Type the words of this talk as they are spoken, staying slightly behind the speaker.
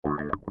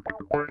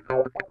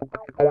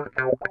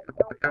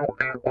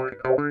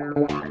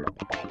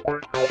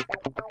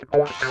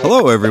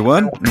Hello,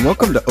 everyone, and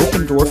welcome to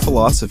Open Door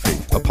Philosophy,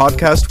 a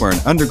podcast where an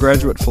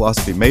undergraduate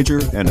philosophy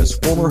major and his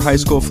former high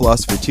school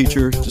philosophy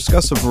teacher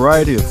discuss a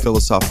variety of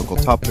philosophical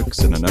topics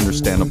in an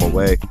understandable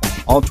way,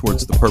 all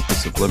towards the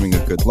purpose of living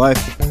a good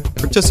life,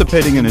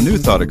 participating in a new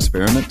thought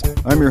experiment.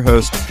 I'm your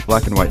host,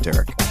 Black and White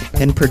Derek.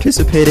 And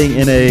participating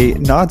in a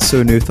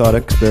not-so-new thought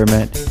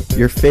experiment,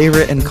 your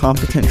favorite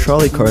incompetent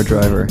trolley car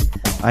driver.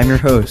 I'm your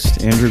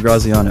host, Andrew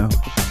Graziano.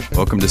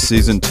 Welcome to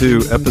Season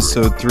 2,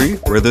 Episode 3,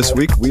 where this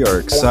week we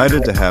are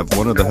excited to have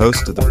one of the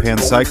hosts of the Pan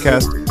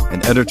Psychcast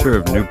and editor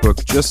of a new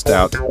book just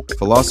out,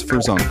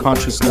 Philosophers on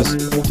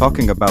Consciousness,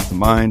 talking about the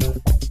mind,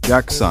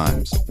 Jack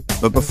Symes.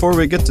 But before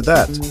we get to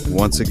that,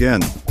 once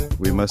again,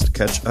 we must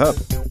catch up.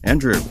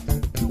 Andrew,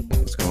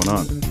 what's going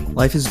on?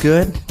 Life is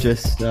good,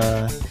 just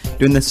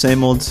doing the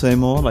same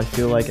old. I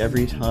feel like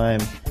every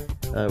time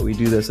we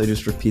do this, I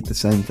just repeat the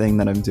same thing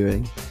that I'm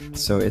doing.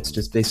 So it's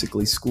just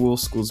basically school.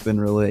 School's been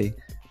really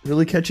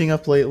catching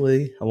up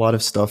lately. A lot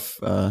of stuff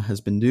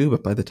has been due,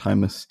 but by the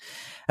time this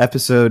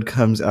episode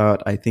comes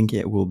out, I think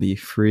it will be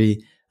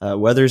free.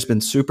 Weather's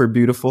been super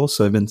beautiful,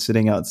 so I've been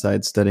sitting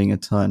outside studying a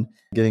ton,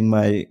 getting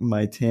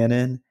my tan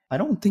in. I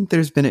don't think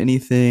there's been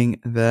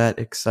anything that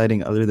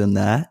exciting other than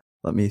that.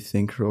 Let me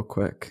think real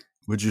quick.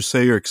 Would you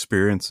say your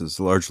experience is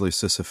largely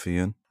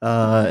Sisyphean?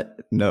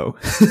 No.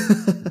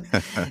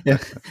 Yeah.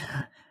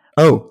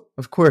 Oh,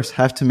 of course,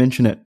 have to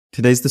mention it.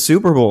 Today's the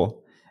Super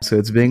Bowl. So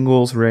it's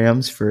Bengals,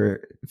 Rams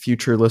for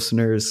future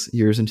listeners,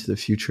 years into the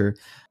future.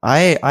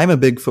 I'm a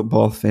big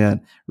football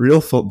fan,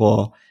 real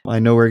football. I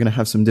know we're going to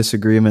have some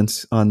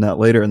disagreements on that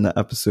later in the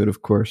episode,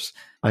 of course.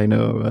 I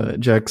know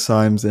Jack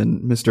Symes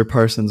and Mr.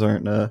 Parsons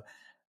aren't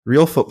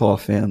real football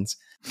fans.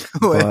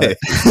 Wait.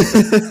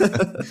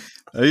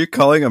 Are you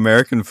calling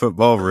American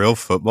football real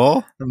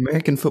football?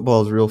 American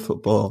football is real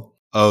football.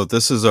 Oh,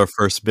 this is our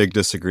first big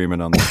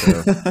disagreement on the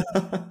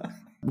show.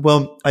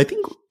 Well, I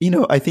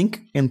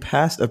think in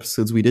past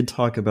episodes we did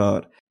talk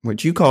about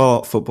what you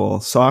call football,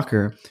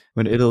 soccer,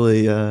 when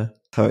Italy,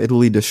 how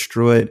Italy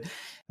destroyed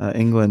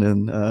England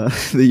in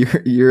the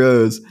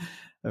Euros.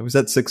 Was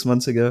that 6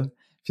 months ago?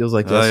 Feels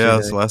like yesterday. Yeah, it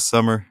was last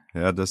summer.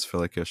 Yeah, it does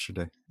feel like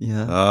yesterday.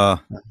 Yeah.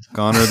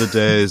 Gone are the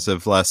days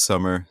of last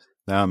summer.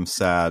 Now I'm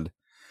sad.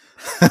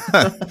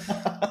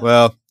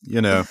 Well,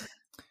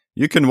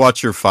 you can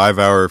watch your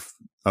 5-hour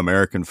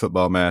American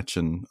football match,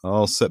 and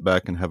I'll sit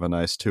back and have a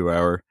nice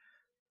 2-hour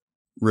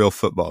real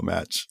football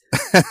match.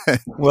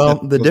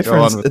 Well, the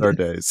difference go on with our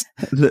days.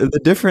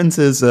 The difference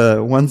is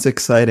one's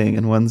exciting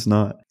and one's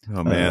not.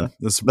 Oh man,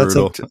 this is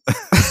brutal.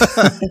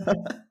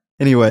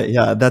 Anyway,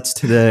 yeah, that's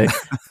today.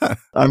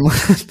 I'm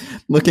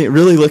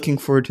really looking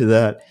forward to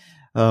that.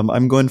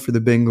 I'm going for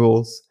the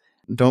Bengals.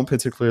 Don't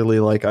particularly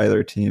like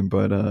either team,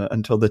 but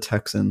until the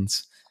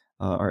Texans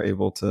are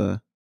able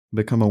to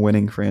become a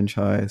winning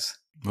franchise.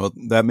 Well,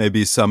 that may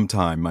be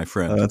sometime, my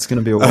friend. That's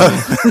going to be a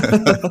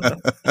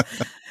while.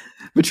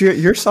 But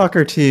your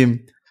soccer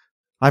team,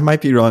 I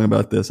might be wrong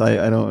about this.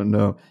 I don't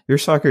know. Your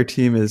soccer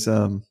team is,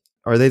 are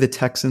they the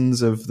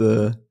Texans of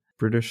the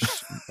British?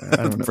 I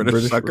don't know.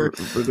 British soccer?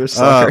 British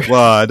soccer.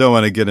 Well, I don't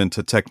want to get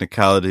into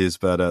technicalities,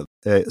 but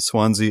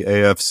Swansea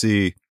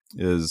AFC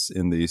is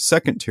in the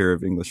second tier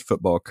of English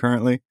football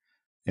currently.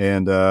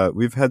 And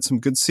we've had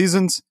some good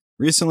seasons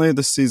recently.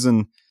 This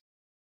season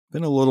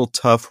been a little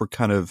tough. We're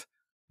kind of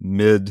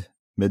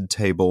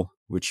mid-table,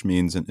 which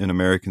means in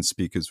American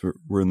speak is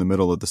we're in the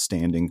middle of the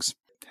standings.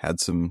 Had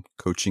some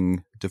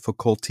coaching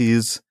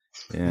difficulties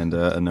and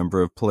a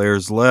number of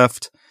players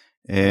left.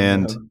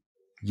 And,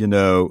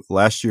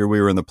 last year we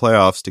were in the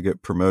playoffs to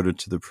get promoted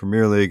to the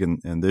Premier League.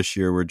 And this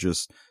year we're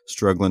just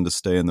struggling to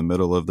stay in the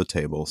middle of the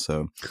table.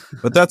 So,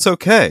 but that's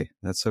okay.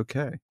 That's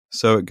okay.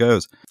 So it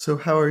goes. So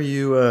how are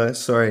you?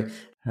 Sorry,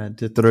 I had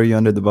to throw you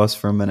under the bus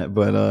for a minute,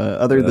 but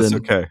other than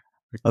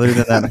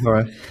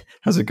that,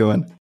 how's it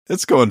going?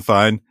 It's going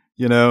fine.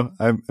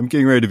 I'm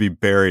getting ready to be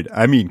buried.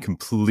 I mean,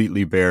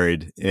 completely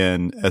buried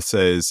in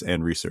essays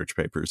and research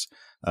papers.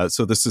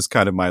 So this is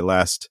kind of my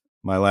last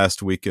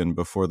weekend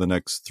before the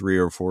next 3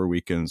 or 4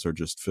 weekends are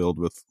just filled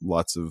with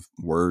lots of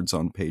words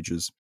on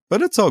pages.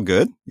 But it's all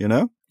good.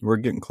 We're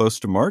getting close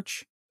to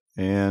March,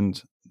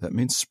 and that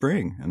means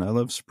spring, and I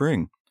love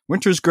spring.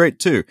 Winter's great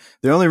too.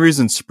 The only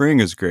reason spring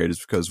is great is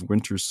because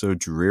winter's so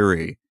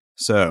dreary.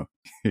 So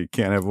you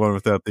can't have one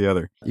without the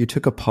other. You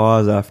took a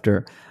pause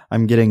after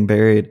I'm getting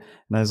buried,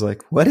 and I was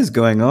like, what is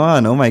going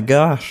on? Oh my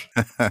gosh.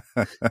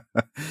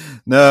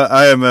 No,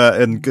 I am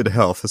in good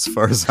health as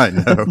far as I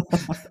know.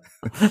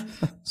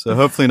 So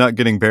hopefully not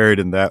getting buried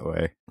in that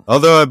way.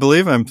 Although I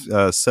believe I'm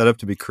set up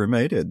to be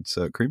cremated.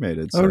 So.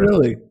 Oh,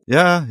 really?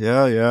 Yeah.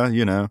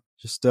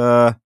 Just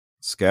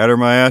scatter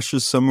my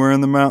ashes somewhere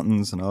in the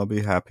mountains and I'll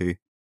be happy.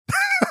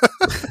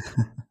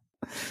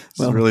 It's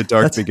a really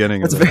dark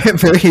beginning. It's very,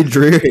 very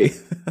dreary.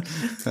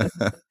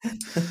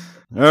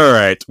 All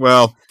right.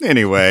 Well,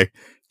 anyway,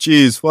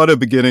 geez, what a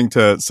beginning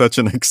to such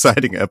an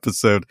exciting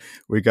episode.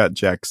 We got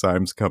Jack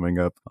Symes coming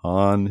up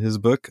on his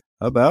book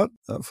about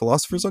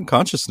philosophers on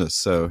consciousness.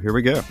 So here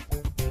we go.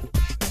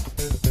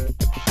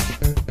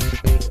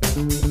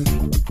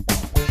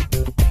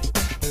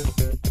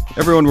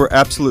 Everyone, we're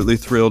absolutely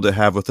thrilled to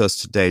have with us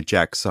today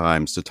Jack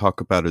Symes to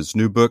talk about his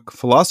new book,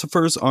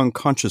 Philosophers on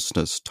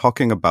Consciousness,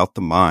 Talking About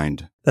the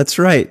Mind. That's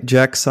right.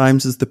 Jack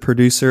Symes is the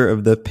producer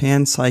of the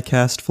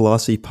Panpsycast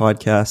Philosophy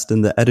podcast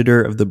and the editor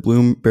of the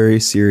Bloomsbury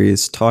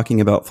series, Talking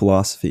About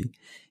Philosophy.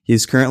 He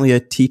is currently a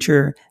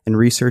teacher and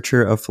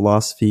researcher of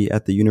philosophy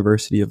at the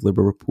University of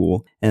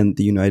Liverpool and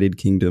the United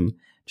Kingdom.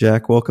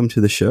 Jack, welcome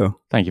to the show.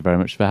 Thank you very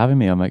much for having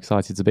me. I'm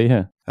excited to be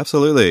here.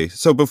 Absolutely.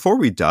 So before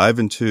we dive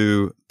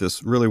into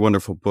this really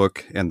wonderful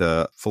book and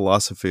the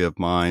philosophy of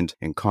mind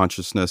and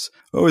consciousness,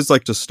 I always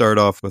like to start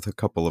off with a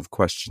couple of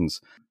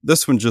questions.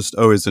 This one just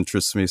always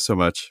interests me so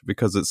much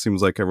because it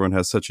seems like everyone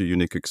has such a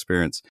unique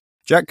experience.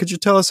 Jack, could you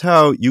tell us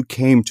how you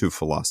came to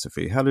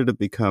philosophy? How did it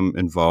become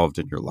involved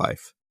in your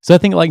life? So I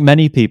think like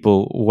many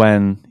people,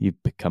 when you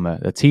become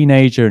a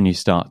teenager and you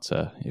start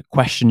to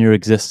question your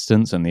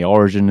existence and the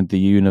origin of the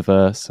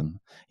universe, and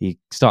you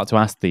start to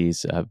ask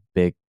these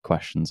big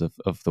questions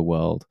of the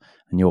world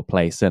and your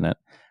place in it.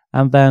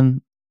 And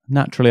then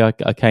naturally I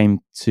came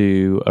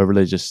to a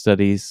religious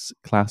studies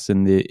class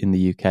in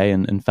the UK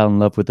and fell in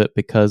love with it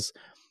because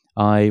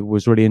I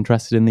was really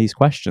interested in these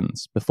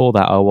questions. Before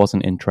that, I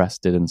wasn't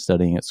interested in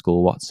studying at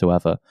school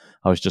whatsoever.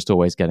 I was just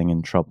always getting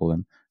in trouble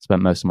and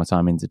spent most of my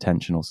time in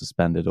detention or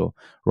suspended or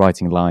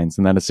writing lines.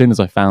 And then as soon as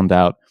I found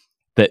out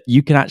that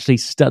you can actually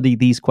study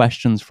these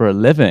questions for a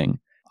living,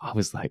 I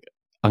was like,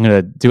 I'm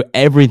going to do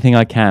everything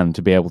I can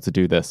to be able to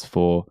do this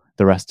for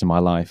the rest of my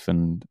life.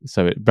 And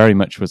so it very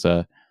much was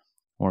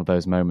one of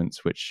those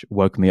moments which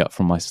woke me up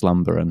from my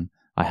slumber, and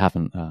I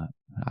haven't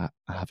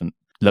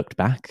looked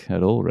back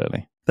at all,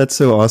 really. That's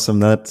so awesome.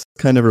 That's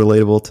kind of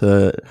relatable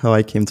to how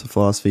I came to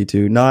philosophy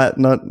too.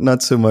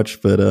 Not so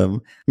much, but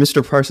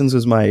Mr. Parsons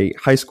was my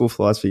high school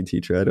philosophy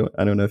teacher.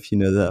 I don't know if you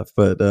know that,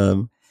 but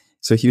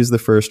so he was the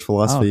first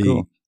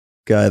philosophy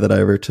guy that I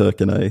ever took,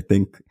 and I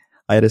think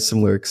I had a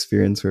similar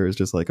experience where it was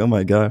just like, oh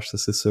my gosh,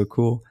 this is so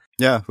cool.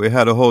 Yeah, we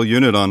had a whole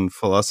unit on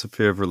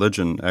philosophy of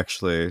religion,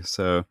 actually.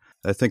 So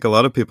I think a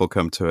lot of people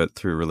come to it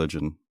through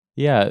religion.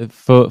 Yeah,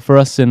 for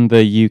us in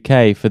the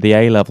UK, for the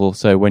A-level,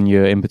 so when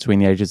you're in between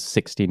the ages of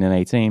 16 and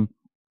 18,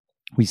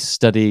 we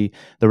study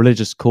the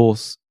religious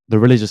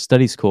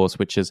studies course,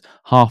 which is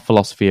half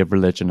philosophy of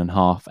religion and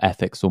half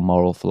ethics or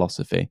moral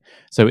philosophy.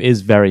 So it is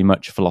very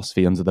much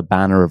philosophy under the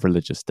banner of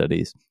religious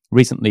studies.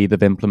 Recently,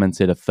 they've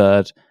implemented a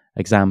third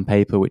exam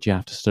paper, which you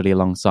have to study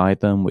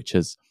alongside them, which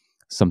is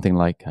something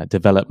like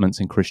developments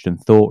in Christian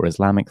thought or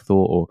Islamic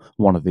thought or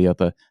one of the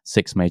other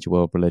 6 major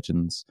world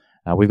religions.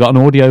 We've got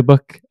an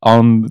audiobook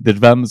on the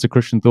developments of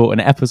Christian thought and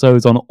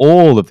episodes on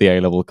all of the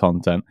A-level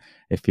content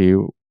if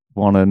you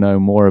want to know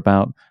more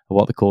about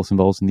what the course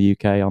involves in the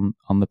UK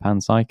on the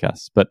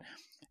Panpsycast. But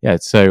yeah,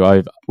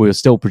 so we're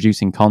still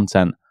producing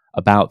content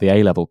about the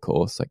A-level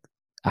course. Like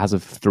as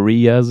of 3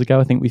 years ago,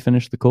 I think we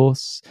finished the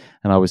course,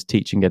 and I was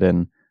teaching it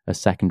in a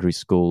secondary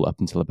school up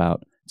until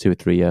about 2 or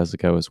 3 years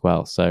ago as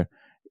well. So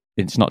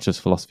it's not just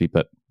philosophy,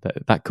 but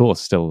that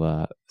course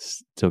still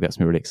gets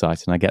me really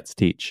excited. And I get to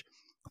teach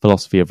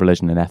philosophy of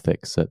religion and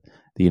ethics at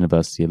the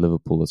University of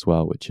Liverpool as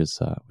well, which is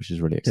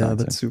really exciting. Yeah,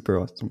 that's super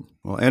awesome.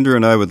 Well, Andrew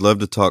and I would love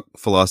to talk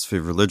philosophy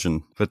of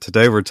religion, but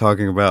today we're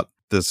talking about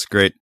this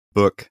great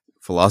book,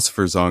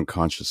 Philosophers on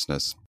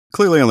Consciousness.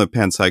 Clearly on the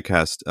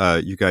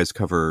Panpsycast, you guys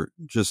cover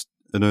just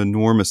an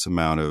enormous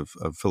amount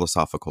of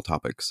philosophical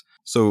topics.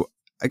 So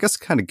I guess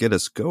kind of get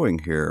us going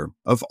here,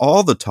 of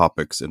all the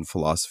topics in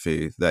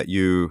philosophy that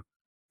you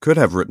could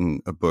have written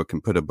a book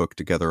and put a book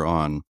together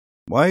on,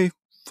 why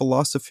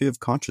philosophy of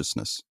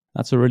consciousness?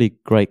 That's a really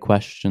great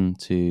question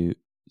to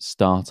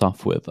start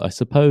off with. I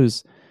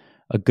suppose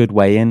a good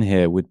way in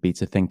here would be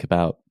to think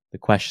about the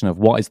question of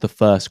what is the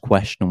first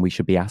question we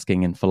should be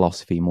asking in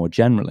philosophy more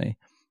generally.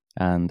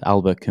 And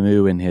Albert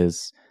Camus, in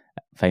his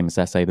famous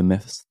essay, The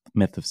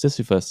Myth of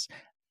Sisyphus,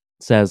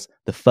 says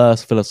the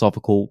first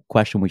philosophical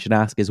question we should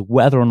ask is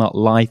whether or not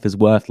life is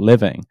worth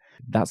living.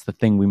 That's the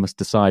thing we must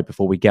decide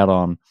before we get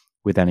on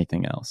with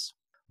anything else.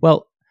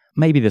 Well,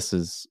 maybe this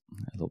is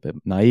a little bit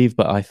naive,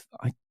 but I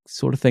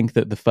sort of think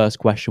that the first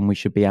question we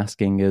should be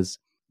asking is,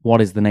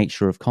 what is the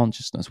nature of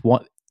consciousness?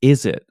 What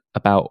is it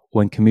about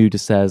when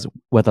Camus says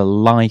whether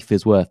life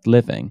is worth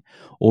living?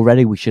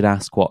 Already we should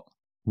ask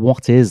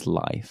what is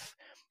life?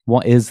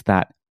 What is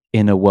that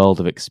inner world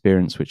of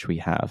experience which we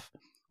have?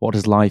 What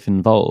does life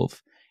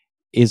involve?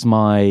 Is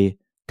my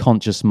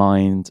conscious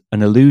mind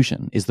an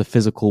illusion? Is the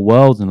physical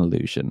world an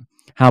illusion?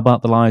 How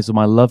about the lives of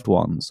my loved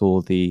ones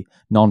or the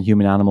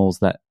non-human animals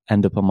that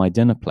end up on my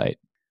dinner plate?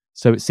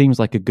 So it seems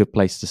like a good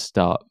place to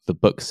start the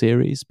book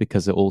series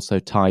because it also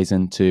ties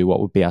into what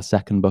would be our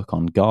second book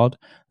on God.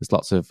 There's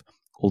lots of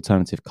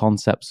alternative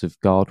concepts of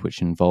God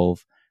which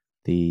involve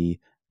the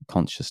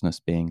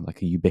consciousness being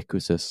like a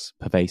ubiquitous,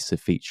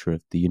 pervasive feature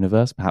of the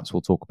universe. Perhaps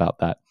we'll talk about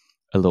that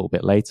a little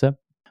bit later.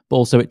 But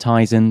also it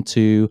ties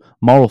into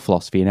moral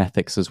philosophy and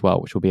ethics as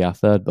well, which will be our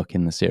third book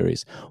in the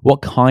series.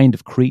 What kind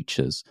of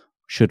creatures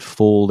should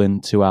fall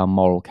into our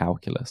moral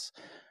calculus?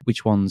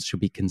 Which ones should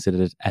be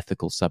considered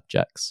ethical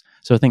subjects?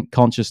 So I think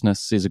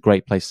consciousness is a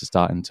great place to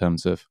start in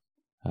terms of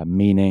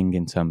meaning,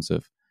 in terms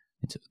of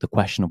into the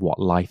question of what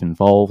life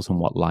involves and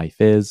what life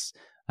is,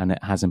 and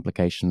it has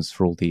implications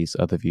for all these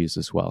other views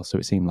as well. So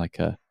it seemed like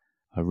a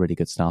really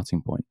good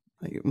starting point.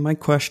 My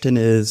question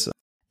is,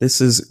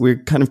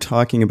 we're kind of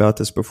talking about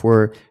this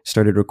before we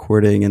started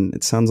recording, and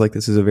it sounds like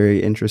this is a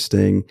very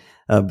interesting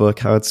book,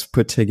 how it's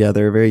put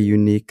together, very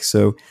unique.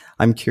 So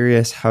I'm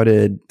curious, how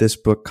did this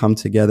book come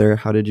together?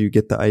 How did you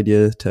get the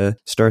idea to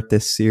start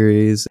this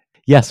series?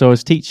 Yeah, so I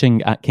was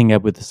teaching at King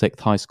Edward VI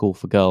High School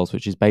for Girls,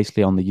 which is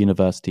basically on the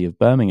University of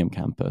Birmingham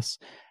campus.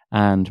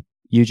 And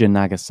Eugen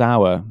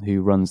Nagasawa,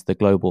 who runs the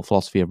Global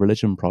Philosophy of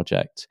Religion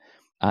project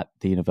at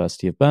the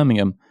University of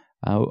Birmingham,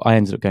 I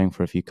ended up going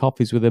for a few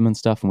coffees with him and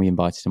stuff, and we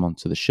invited him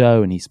onto the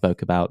show, and he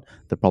spoke about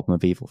the problem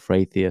of evil for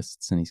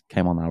atheists, and he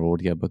came on our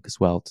audiobook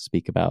as well to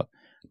speak about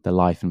the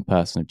life and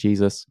person of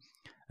Jesus.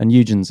 And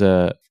Eugen's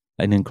an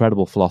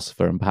incredible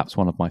philosopher and perhaps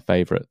one of my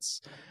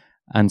favorites.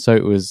 And so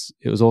it was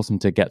awesome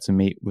to get to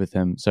meet with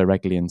him so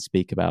regularly and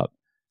speak about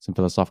some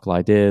philosophical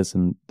ideas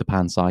and the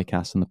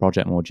Panpsycast and the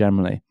project more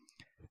generally.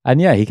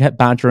 And yeah, he kept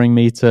badgering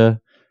me to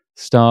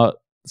start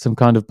some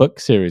kind of book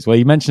series. Well,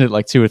 he mentioned it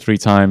like 2 or 3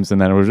 times,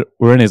 and then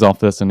we're in his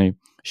office, and he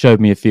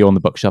showed me a few on the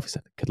bookshelf. He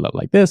said it could look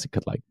like this, it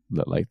could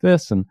look like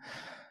this, and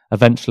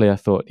eventually I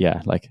thought,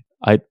 yeah, like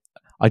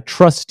I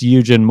trust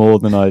Eugen more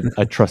than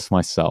I trust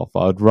myself.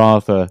 I'd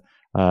rather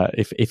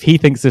if he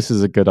thinks this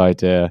is a good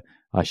idea,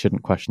 I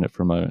shouldn't question it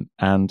for a moment.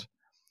 And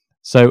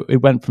so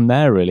it went from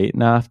there, really.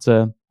 Now,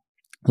 after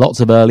lots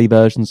of early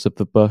versions of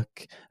the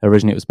book,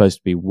 originally it was supposed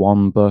to be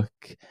one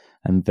book,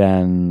 and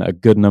then a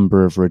good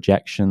number of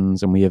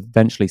rejections, and we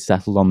eventually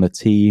settled on the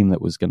team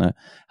that was going to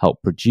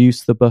help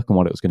produce the book and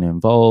what it was going to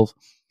involve.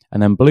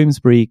 And then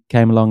Bloomsbury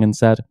came along and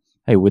said,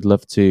 hey, we'd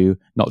love to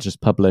not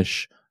just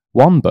publish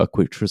one book,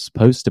 which was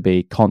supposed to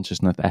be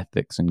Consciousness,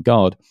 Ethics, and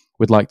God.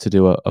 We'd like to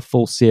do a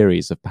full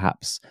series of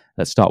perhaps,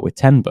 let's start with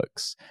 10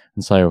 books.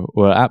 And so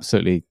we're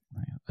absolutely,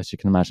 as you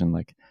can imagine,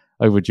 like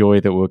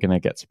overjoyed that we're going to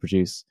get to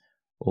produce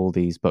all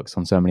these books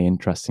on so many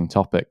interesting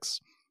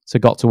topics. So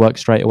got to work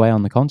straight away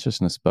on the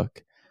consciousness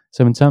book.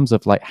 So in terms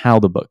of like how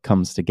the book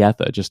comes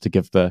together, just to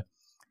give a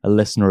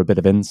listener a bit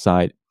of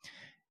insight,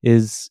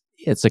 it's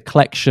a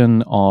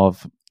collection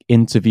of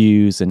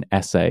interviews and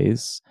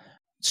essays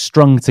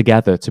strung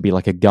together to be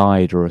like a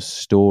guide or a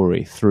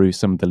story through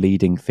some of the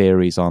leading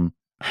theories on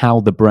how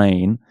the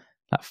brain,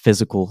 that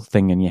physical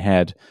thing in your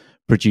head,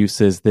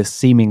 produces this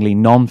seemingly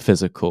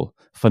non-physical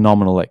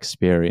phenomenal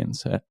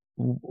experience.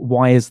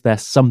 Why is there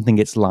something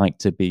it's like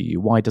to be you?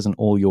 Why doesn't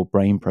all your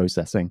brain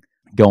processing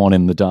go on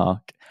in the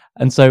dark?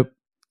 And so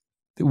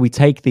we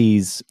take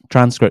these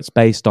transcripts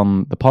based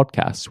on the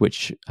podcast,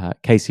 which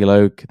Casey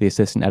Logue, the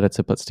assistant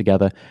editor, puts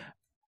together.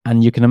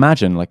 And you can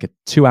imagine like a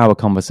 2-hour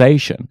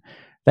conversation.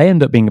 They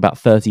end up being about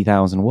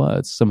 30,000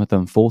 words, some of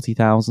them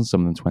 40,000,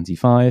 some of them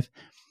 25.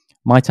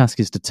 My task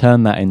is to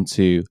turn that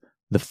into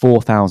the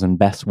 4,000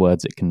 best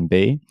words it can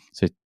be.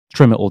 So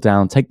trim it all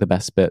down, take the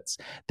best bits,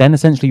 then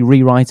essentially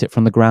rewrite it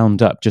from the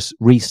ground up, just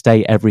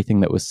restate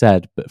everything that was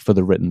said, but for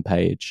the written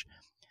page.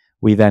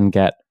 We then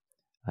get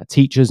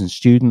teachers and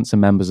students and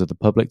members of the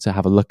public to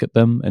have a look at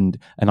them and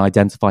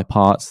identify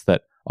parts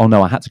that, oh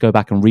no, I had to go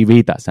back and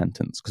reread that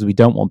sentence, because we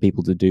don't want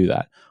people to do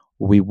that.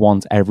 We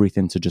want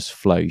everything to just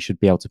flow. You should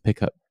be able to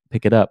pick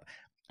it up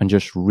and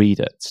just read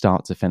it,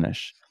 start to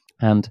finish.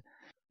 And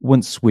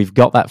once we've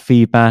got that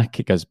feedback,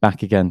 it goes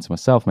back again to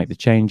myself, make the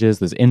changes.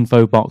 There's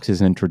info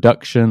boxes and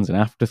introductions and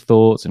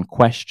afterthoughts and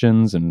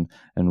questions and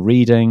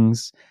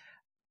readings.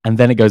 And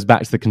then it goes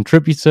back to the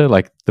contributor,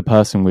 like the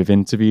person we've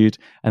interviewed,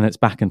 and it's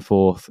back and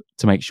forth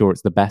to make sure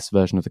it's the best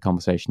version of the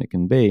conversation it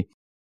can be.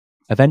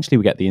 Eventually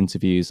we get the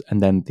interviews,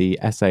 and then the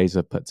essays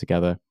are put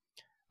together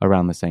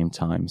around the same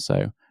time.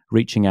 So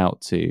reaching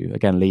out to,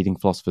 again, leading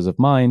philosophers of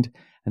mind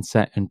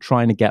and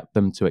trying to get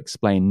them to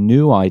explain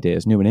new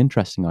ideas, new and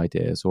interesting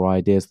ideas, or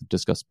ideas they've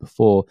discussed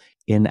before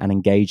in an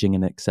engaging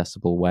and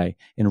accessible way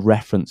in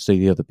reference to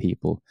the other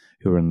people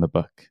who are in the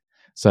book.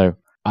 So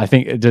I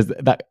think it does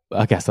that.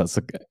 I guess that's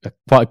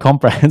quite a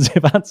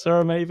comprehensive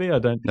answer, maybe. I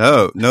don't.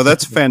 No,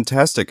 that's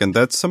fantastic, and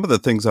that's some of the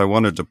things I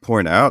wanted to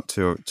point out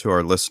to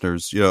our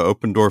listeners. You know,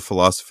 Open Door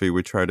Philosophy,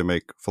 we try to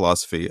make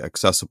philosophy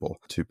accessible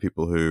to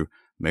people who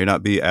may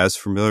not be as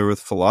familiar with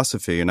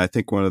philosophy. And I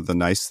think one of the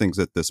nice things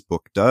that this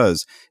book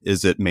does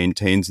is it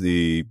maintains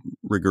the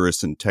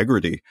rigorous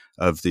integrity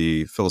of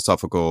the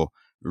philosophical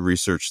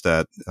research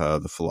that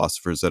the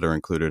philosophers that are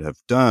included have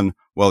done,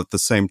 while at the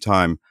same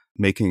time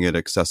making it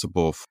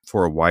accessible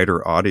for a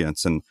wider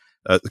audience. And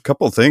a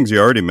couple of things, you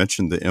already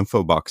mentioned the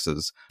info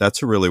boxes.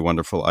 That's a really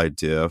wonderful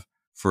idea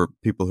for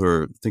people who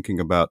are thinking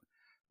about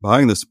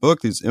buying this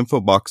book. These info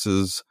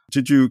boxes,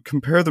 did you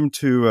compare them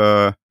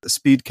to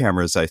speed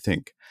cameras, I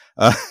think?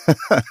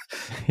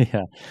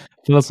 Yeah,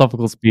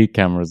 philosophical speed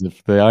cameras.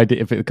 If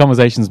the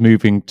conversation's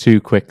moving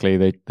too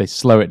quickly, they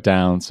slow it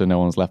down so no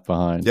one's left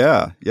behind.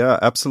 Yeah,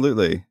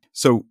 absolutely.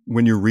 So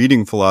when you're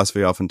reading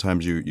philosophy,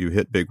 oftentimes you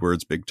hit big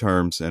words, big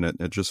terms, and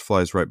it just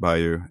flies right by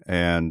you.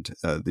 And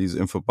these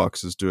info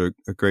boxes do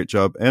a great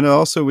job. And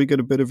also we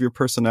get a bit of your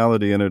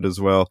personality in it as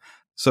well.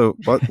 So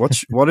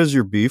what is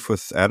your beef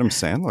with Adam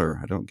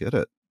Sandler? I don't get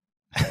it.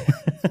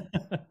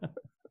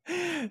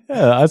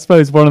 Yeah, I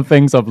suppose one of the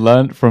things I've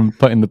learned from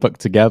putting the book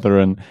together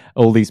and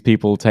all these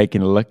people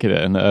taking a look at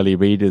it and early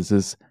readers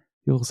is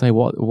people say,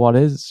 what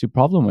is your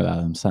problem with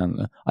Adam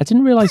Sandler? I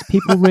didn't realize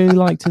people really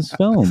liked his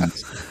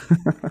films.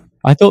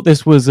 I thought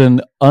this was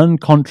an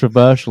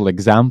uncontroversial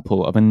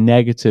example of a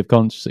negative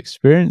conscious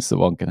experience that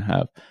one can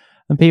have.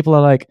 And people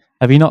are like,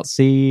 have you not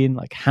seen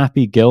like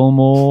Happy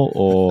Gilmore,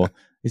 or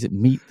is it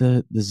Meet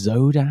the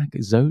Zodiac?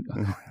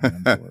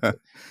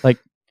 Like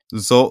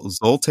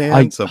Zoltan?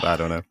 I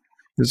don't know.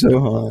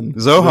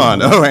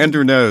 Zohan. Oh,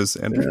 Andrew knows.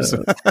 Andrew knows.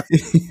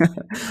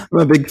 I'm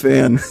a big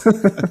fan.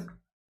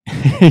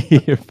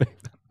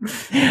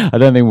 I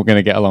don't think we're going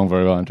to get along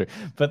very well, Andrew.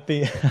 But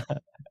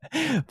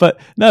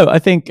no, I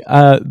think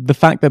the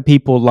fact that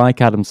people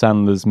like Adam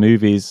Sandler's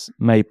movies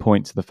may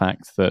point to the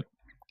fact that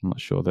I'm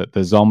not sure that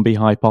the zombie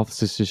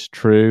hypothesis is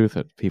true.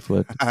 That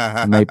people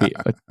are maybe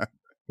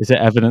is it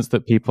evidence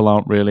that people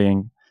aren't really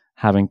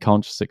having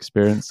conscious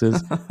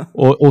experiences,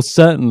 or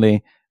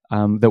certainly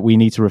that we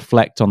need to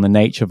reflect on the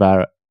nature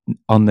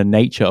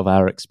of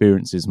our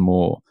experiences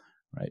more.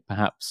 Right?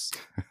 Perhaps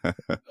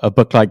a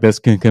book like this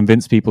can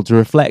convince people to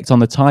reflect on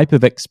the type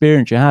of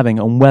experience you're having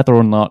and whether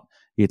or not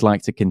you'd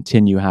like to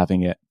continue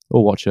having it,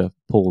 or watch a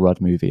Paul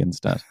Rudd movie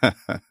instead.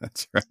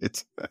 That's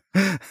right.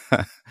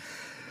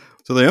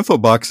 So the info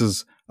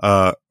boxes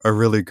are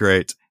really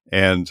great,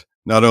 and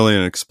not only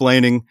in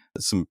explaining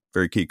some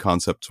very key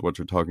concepts of what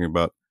you're talking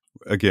about.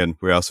 Again,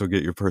 we also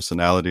get your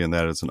personality in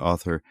that as an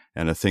author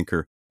and a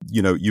thinker.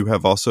 You know, you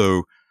have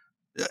also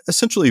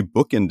essentially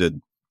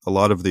bookended a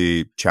lot of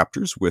the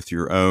chapters with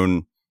your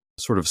own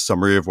sort of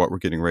summary of what we're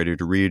getting ready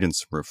to read and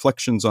some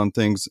reflections on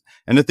things.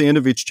 And at the end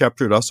of each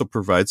chapter, it also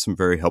provides some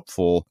very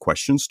helpful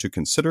questions to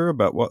consider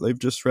about what they've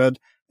just read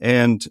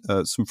and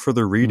some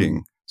further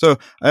reading. So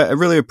I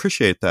really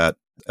appreciate that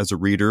as a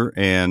reader.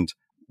 And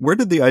where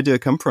did the idea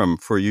come from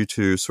for you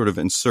to sort of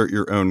insert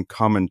your own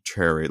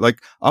commentary? Like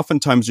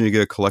oftentimes when you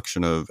get a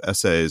collection of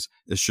essays,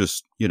 it's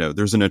just, you know,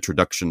 there's an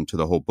introduction to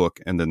the whole book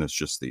and then it's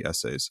just the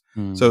essays.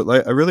 So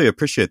I really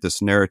appreciate this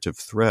narrative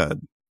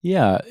thread.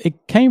 Yeah,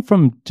 it came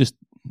from just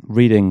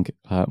reading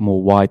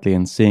more widely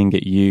and seeing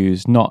it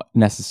used, not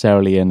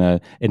necessarily in an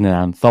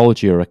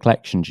anthology or a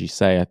collection, as you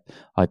say.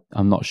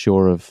 I'm not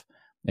sure of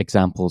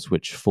examples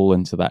which fall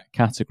into that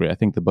category. I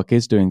think the book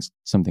is doing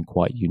something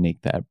quite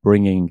unique there,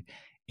 bringing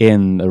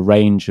in a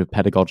range of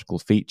pedagogical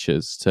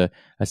features to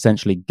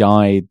essentially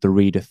guide the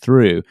reader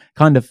through.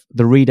 Kind of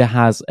the reader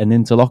has an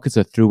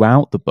interlocutor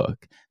throughout the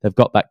book. They've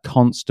got that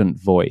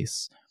constant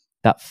voice,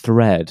 that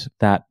thread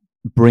that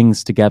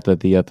brings together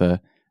the other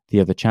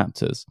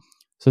chapters.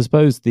 So I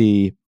suppose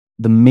the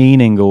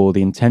meaning or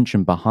the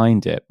intention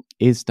behind it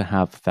is to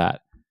have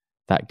that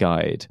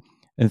guide.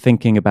 And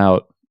thinking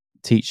about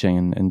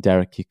teaching, and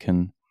Derek, you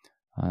can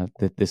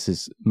this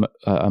is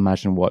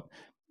imagine what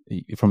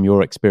from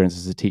your experience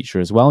as a teacher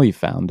as well you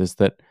found is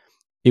that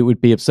it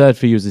would be absurd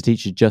for you as a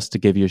teacher just to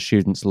give your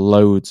students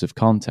loads of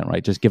content,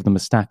 right? Just give them a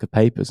stack of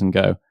papers and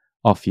go,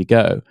 off you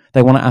go.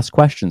 They want to ask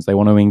questions. They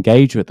want to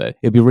engage with it.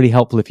 It'd be really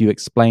helpful if you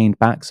explained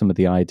back some of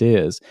the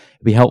ideas.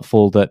 It'd be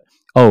helpful that,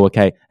 oh,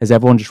 okay, has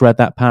everyone just read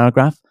that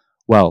paragraph?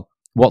 Well,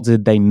 what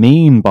did they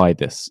mean by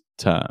this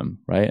term,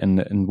 right?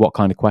 And what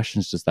kind of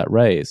questions does that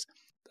raise?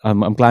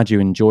 I'm glad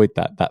you enjoyed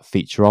that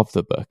feature of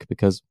the book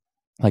because,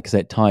 like I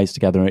said, it ties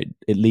together.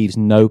 It leaves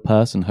no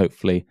person,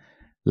 hopefully,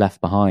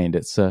 left behind.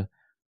 It's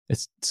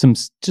some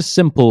just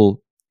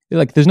simple,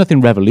 like there's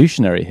nothing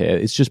revolutionary here.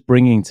 It's just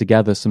bringing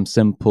together some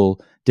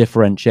simple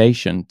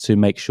differentiation to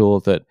make sure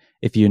that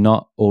if you're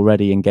not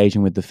already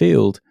engaging with the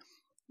field,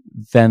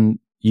 then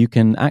you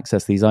can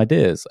access these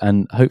ideas.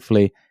 And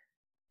hopefully,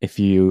 if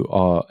you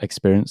are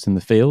experienced in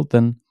the field,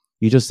 then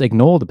you just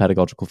ignore the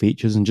pedagogical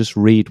features and just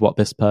read what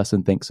this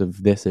person thinks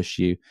of this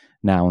issue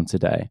now and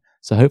today.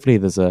 So hopefully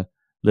there's a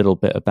little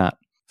bit of that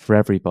for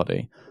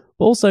everybody.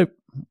 But also,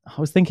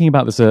 I was thinking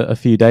about this a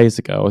few days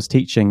ago. I was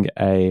teaching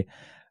a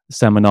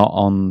seminar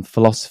on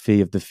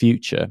philosophy of the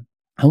future.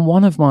 And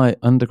one of my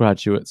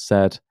undergraduates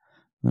said,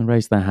 and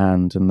raised their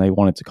hand and they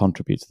wanted to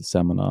contribute to the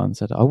seminar and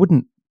said, I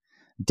wouldn't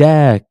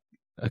dare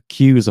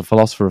accuse a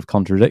philosopher of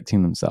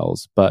contradicting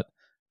themselves, but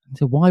I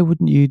said, why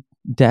wouldn't you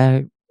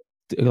dare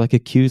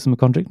accuse them of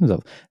contradicting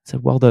themselves? I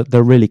said, well,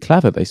 they're really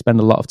clever. They spend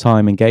a lot of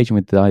time engaging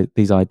with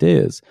these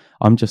ideas.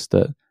 I'm just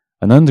an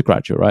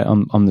undergraduate, right?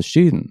 I'm the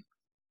student.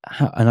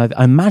 And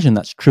I imagine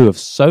that's true of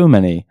so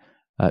many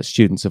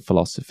students of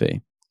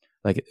philosophy.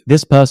 Like,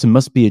 this person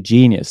must be a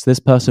genius. This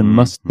person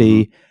must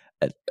be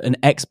an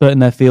expert in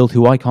their field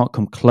who I can't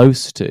come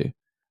close to.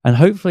 And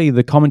hopefully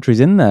the commentaries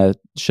in there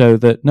show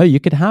that, no, you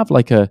could have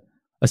like a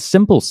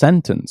simple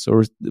sentence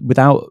or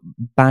without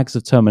bags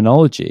of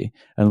terminology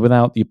and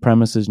without your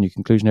premises and your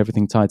conclusion,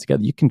 everything tied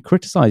together. You can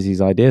criticize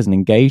these ideas and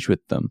engage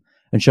with them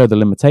and show the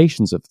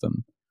limitations of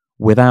them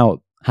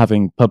without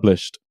having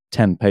published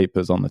 10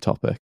 papers on the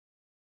topic.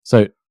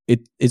 So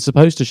it's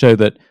supposed to show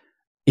that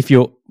if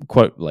you're,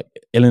 quote, like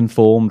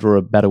ill-informed, or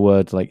a better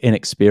word, like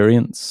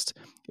inexperienced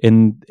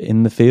in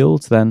the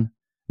field, then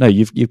no,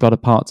 you've got a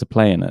part to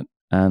play in it,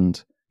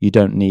 and you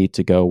don't need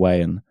to go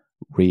away and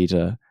read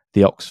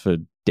the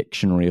Oxford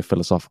Dictionary of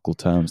Philosophical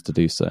Terms to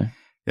do so.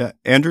 Yeah.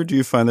 Andrew, do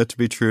you find that to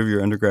be true of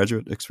your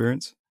undergraduate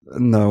experience?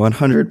 No,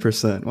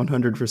 100%.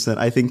 100%.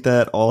 I think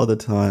that all the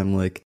time.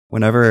 Like,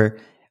 whenever,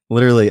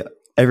 literally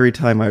every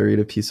time I read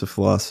a piece of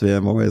philosophy,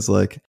 I'm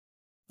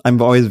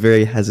always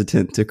very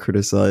hesitant to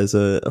criticize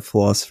a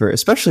philosopher,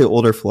 especially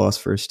older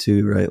philosophers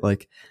too, right?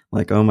 Like,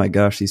 oh my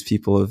gosh, these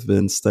people have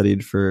been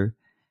studied for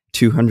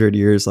 200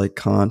 years, like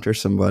Kant or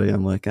somebody.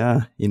 I'm like,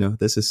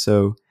 this is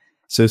so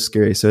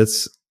scary. So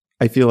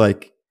I feel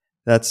like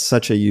that's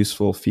such a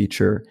useful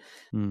feature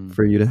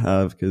for you to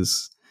have,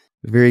 because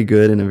very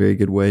good and a very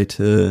good way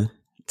to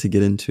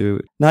get into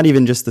not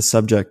even just the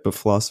subject, but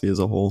philosophy as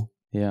a whole.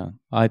 Yeah,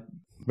 I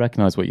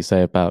recognize what you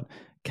say about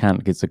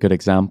Kant. It's a good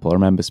example. I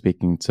remember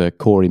speaking to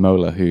Corey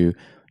Moeller, who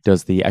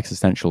does the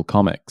existential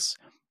comics,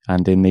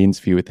 and in the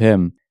interview with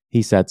him,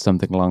 he said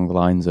something along the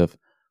lines of,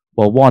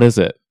 well, what is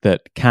it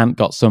that Kant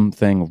got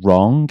something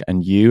wrong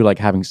and you, like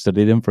having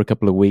studied him for a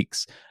couple of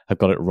weeks, have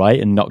got it right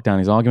and knocked down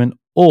his argument,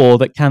 or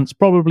that Kant's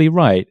probably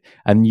right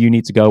and you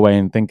need to go away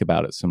and think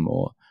about it some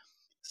more?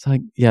 It's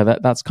like, yeah,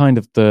 that's kind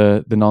of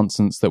the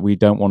nonsense that we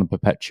don't want to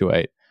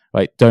perpetuate,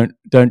 right?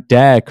 Don't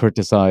dare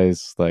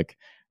criticize like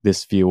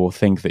this view or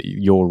think that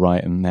you're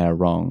right and they're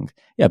wrong.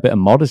 Yeah, a bit of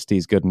modesty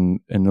is good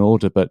in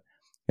order, but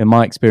in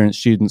my experience,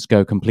 students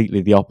go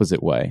completely the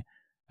opposite way,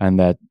 and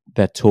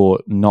they're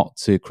taught not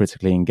to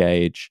critically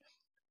engage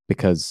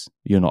because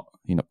you're not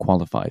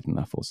qualified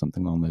enough or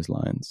something along those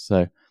lines.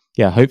 So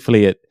yeah,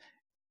 hopefully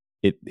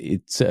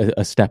it's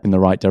a step in the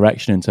right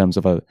direction in terms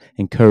of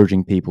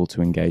encouraging people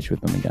to engage with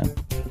them again.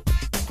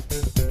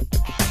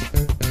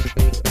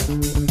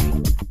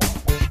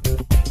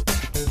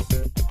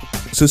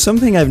 So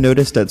something I've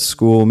noticed at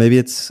school, maybe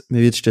it's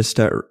just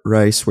at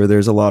Rice, where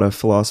there's a lot of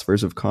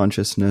philosophers of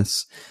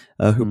consciousness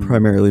who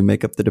primarily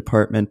make up the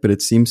department, but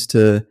it seems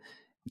to,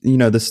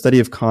 the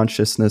study of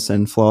consciousness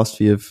and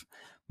philosophy of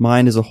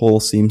mind as a whole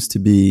seems to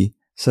be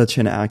such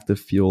an active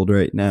field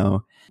right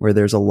now, where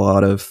there's a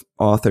lot of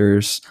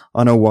authors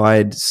on a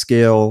wide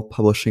scale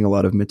publishing a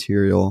lot of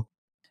material.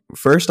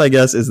 First, I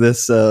guess, is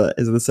this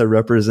a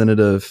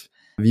representative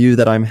view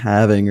that I'm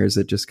having, or is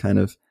it just kind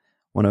of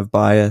one of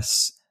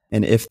bias?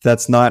 And if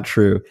that's not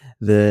true,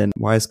 then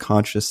why is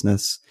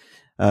consciousness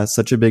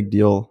such a big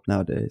deal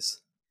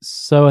nowadays?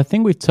 So I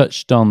think we've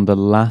touched on the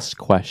last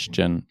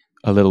question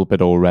a little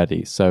bit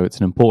already. So it's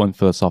an important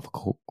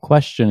philosophical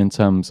question in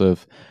terms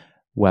of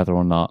whether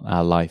or not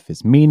our life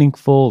is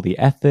meaningful, the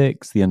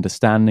ethics, the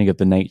understanding of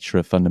the nature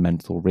of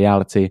fundamental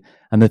reality,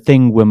 and the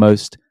thing we're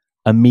most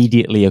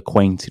immediately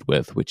acquainted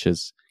with, which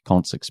is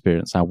conscious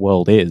experience. Our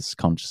world is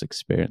conscious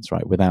experience,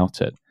 right? Without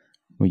it,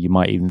 well, you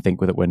might even think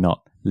that we're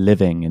not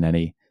living in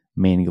any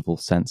meaningful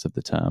sense of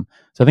the term.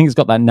 So I think it's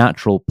got that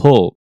natural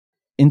pull.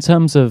 In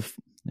terms of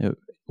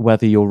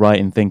whether you're right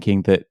in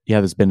thinking that,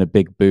 there's been a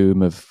big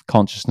boom of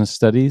consciousness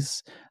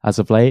studies as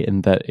of late,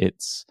 and that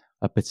it's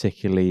a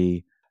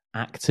particularly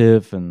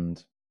active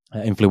and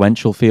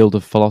influential field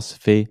of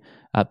philosophy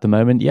at the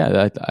moment.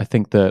 Yeah, I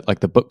think that like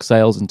the book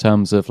sales in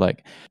terms of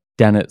like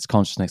Dennett's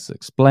Consciousness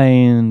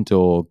Explained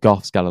or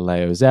Gough's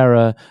Galileo's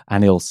Error,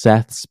 Anil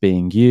Seth's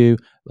Being You,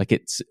 like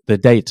it's the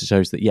data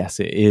shows that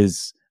yes, it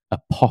is a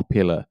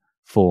popular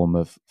form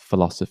of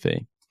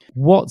philosophy.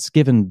 What's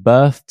given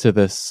birth to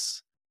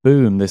this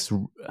boom, this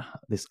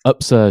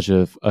upsurge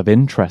of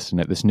interest in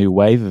it, this new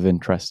wave of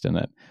interest in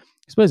it?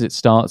 I suppose it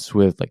starts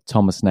with like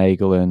Thomas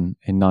Nagel in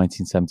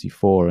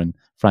 1974 and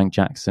Frank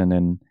Jackson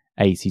in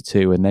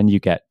 82, and then you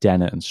get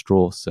Dennett and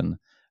Strawson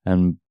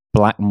and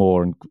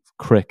Blackmore and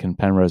Crick and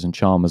Penrose and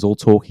Chalmers all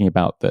talking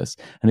about this,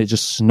 and it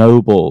just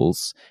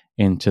snowballs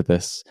into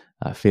this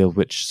field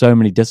which so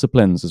many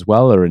disciplines as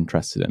well are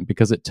interested in,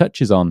 because it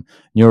touches on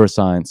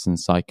neuroscience and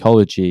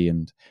psychology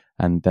and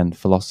then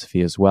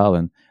philosophy as well,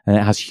 and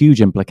it has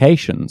huge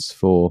implications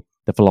for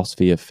the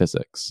philosophy of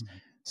physics.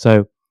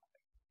 So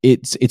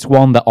it's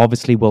one that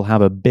obviously will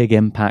have a big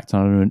impact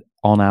on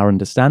our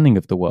understanding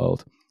of the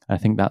world. I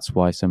think that's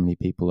why so many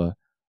people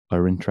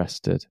are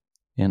interested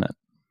in it.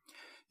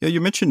 Yeah, you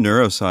mentioned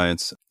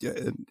neuroscience,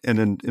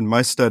 and in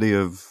my study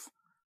of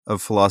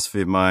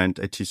philosophy of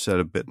mind, I teach that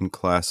a bit in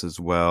class as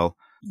well.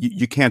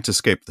 You can't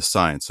escape the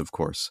science, of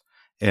course,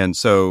 and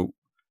so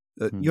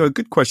a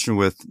good question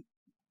with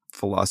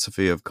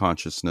philosophy of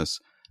consciousness: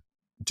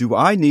 do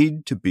I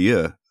need to be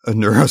a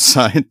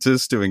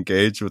neuroscientist to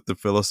engage with the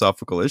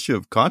philosophical issue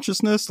of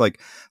consciousness? Like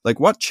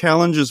what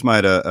challenges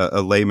might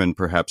a layman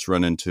perhaps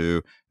run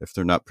into if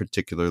they're not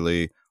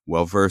particularly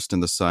well-versed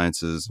in the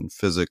sciences and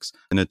physics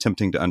in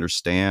attempting to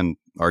understand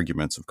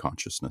arguments of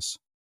consciousness?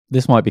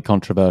 This might be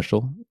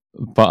controversial,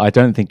 but I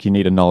don't think you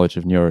need a knowledge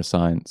of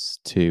neuroscience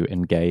to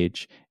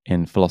engage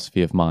in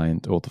philosophy of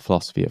mind or the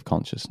philosophy of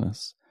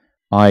consciousness.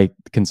 I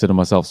consider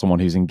myself someone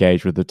who's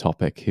engaged with the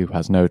topic, who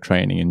has no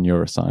training in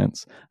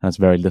neuroscience and has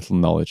very little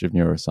knowledge of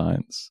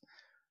neuroscience.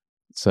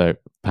 So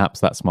perhaps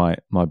that's my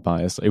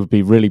bias. It would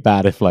be really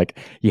bad if like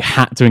you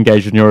had to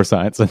engage with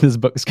neuroscience and this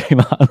books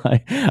came out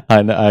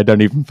and I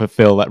don't even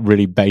fulfill that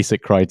really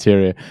basic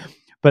criteria.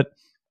 But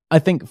I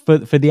think for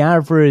the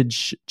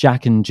average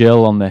Jack and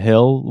Jill on the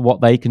hill,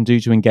 what they can do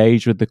to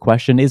engage with the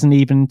question isn't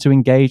even to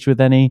engage with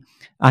any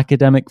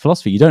academic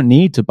philosophy. You don't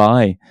need to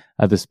buy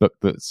this book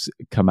that's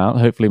come out.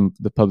 Hopefully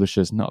the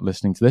publisher's not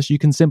listening to this. You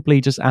can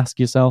simply just ask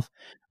yourself,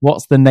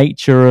 what's the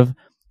nature of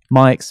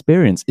my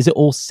experience? Is it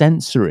all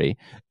sensory?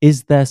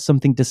 Is there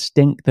something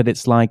distinct that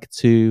it's like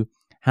to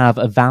have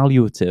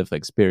evaluative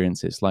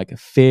experiences like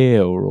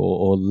fear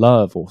or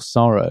love or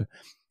sorrow?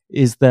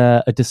 Is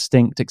there a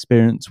distinct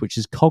experience which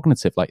is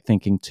cognitive, like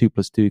thinking 2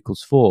 + 2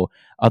 = 4?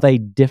 Are they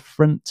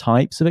different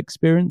types of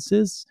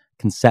experiences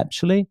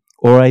conceptually,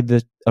 or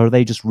are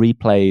they just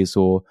replays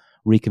or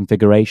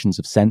reconfigurations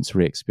of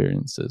sensory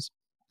experiences?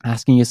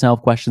 Asking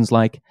yourself questions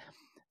like,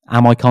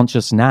 am I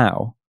conscious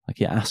now? Like,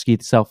 you ask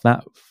yourself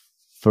that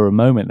for a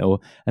moment,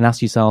 and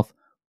ask yourself,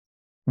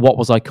 what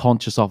was I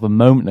conscious of a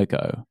moment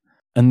ago?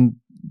 And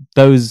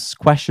those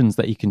questions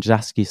that you can just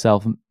ask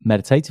yourself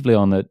meditatively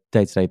on a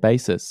day-to-day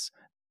basis,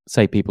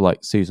 say people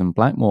like Susan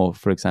Blackmore,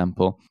 for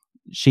example,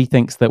 she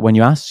thinks that when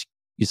you ask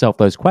yourself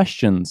those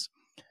questions,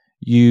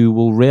 you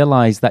will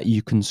realize that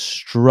you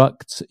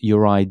construct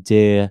your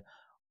idea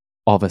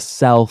of a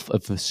self,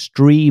 of a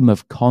stream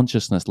of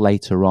consciousness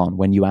later on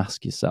when you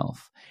ask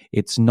yourself.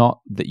 It's not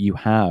that you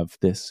have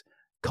this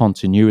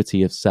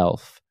continuity of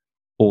self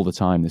all the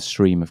time, this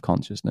stream of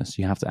consciousness.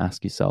 You have to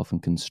ask yourself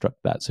and construct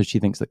that. So she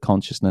thinks that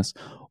consciousness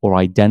or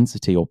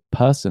identity or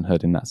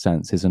personhood in that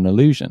sense is an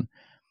illusion.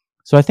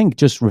 So I think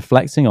just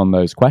reflecting on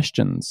those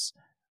questions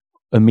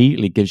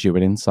immediately gives you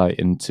an insight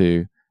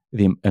into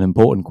an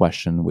important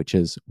question, which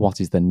is,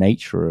 what is the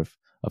nature of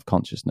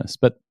consciousness?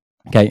 But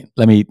okay,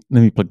 let me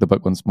plug the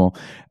book once more.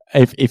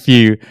 If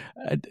you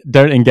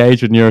don't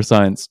engage with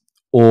neuroscience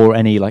or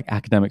any like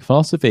academic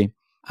philosophy,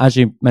 as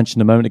you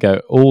mentioned a moment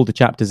ago, all the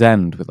chapters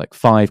end with like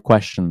 5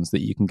 questions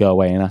that you can go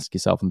away and ask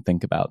yourself and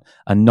think about.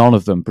 And none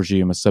of them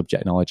presume a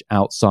subject knowledge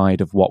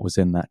outside of what was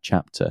in that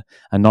chapter.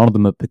 And none of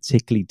them are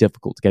particularly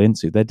difficult to get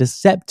into. They're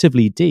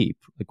deceptively deep.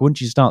 Like, once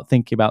you start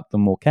thinking about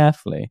them more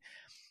carefully,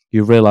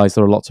 you realize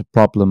there are lots of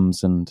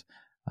problems and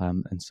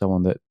so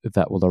on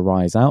that will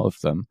arise out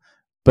of them.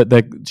 But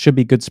there should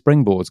be good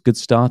springboards, good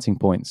starting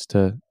points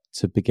to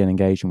begin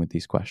engaging with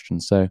these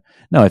questions. So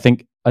no,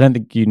 I don't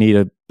think you need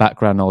a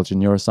background knowledge in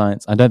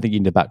neuroscience. I don't think you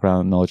need a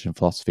background knowledge in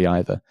philosophy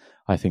either.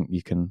 I think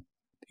you can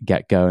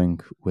get going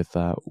with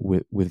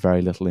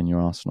very little in your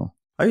arsenal.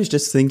 I was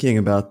just thinking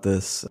about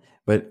this,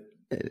 but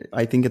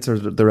I think it's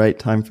the right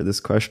time for this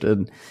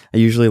question. I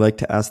usually like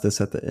to ask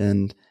this at the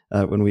end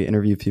when we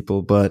interview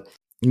people, but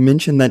you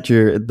mentioned that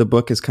the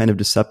book is kind of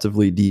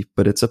deceptively deep,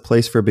 but it's a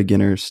place for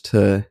beginners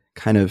to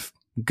kind of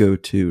go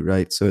to,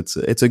 right? So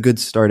it's a good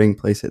starting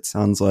place, it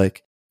sounds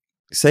like.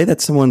 Say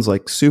that someone's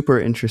like super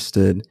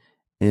interested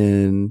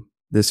in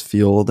this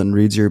field and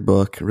reads your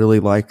book, really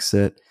likes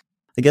it.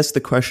 I guess the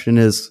question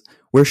is,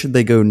 where should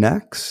they go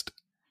next?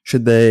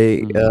 Should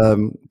they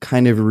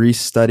kind of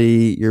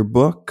restudy your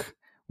book,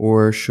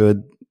 or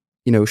should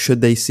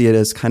they see it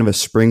as kind of a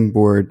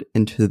springboard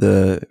into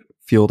the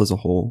field as a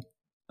whole?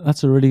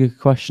 That's a really good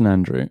question,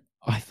 Andrew.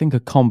 I think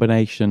a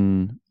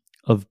combination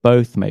of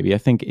both, maybe. I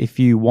think if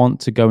you want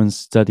to go and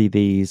study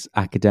these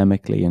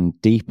academically and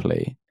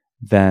deeply,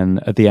 then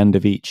at the end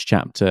of each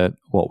chapter,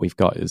 what we've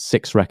got is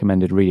 6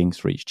 recommended readings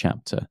for each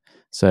chapter.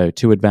 So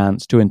 2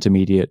 advanced, 2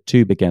 intermediate,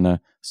 2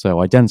 beginner.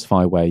 So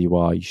identify where you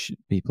are.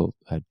 People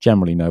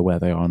generally know where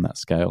they are on that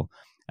scale.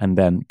 And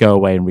then go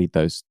away and read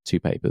those 2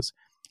 papers.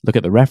 Look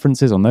at the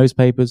references on those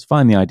papers,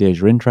 find the ideas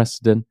you're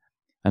interested in,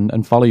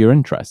 and follow your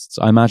interests.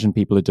 I imagine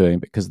people are doing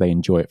it because they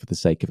enjoy it for the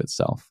sake of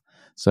itself.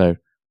 So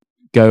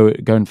go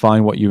and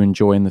find what you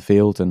enjoy in the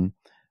field and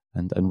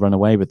run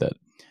away with it.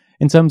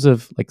 In terms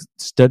of like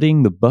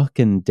studying the book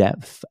in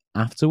depth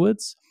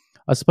afterwards,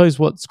 I suppose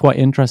what's quite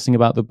interesting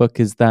about the book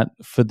is that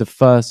for the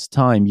first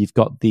time, you've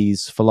got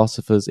these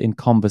philosophers in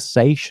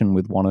conversation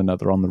with one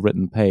another on the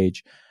written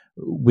page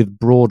with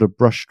broader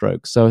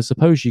brushstrokes. So I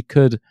suppose you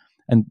could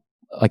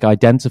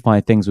identify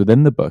things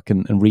within the book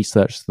and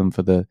research them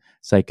for the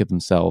sake of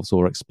themselves,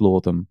 or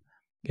explore them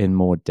in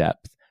more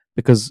depth,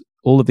 because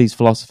all of these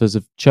philosophers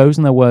have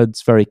chosen their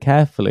words very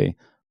carefully,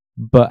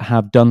 but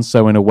have done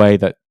so in a way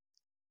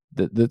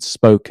that's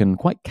spoken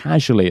quite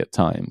casually at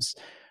times.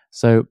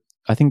 So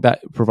I think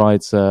that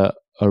provides a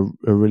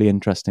really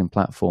interesting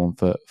platform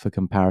for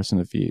comparison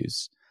of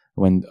views,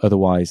 when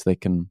otherwise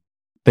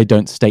they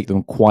don't state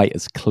them quite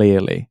as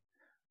clearly,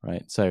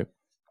 right? So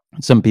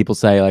some people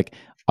say, like,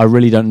 I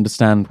really don't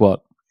understand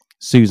what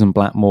Susan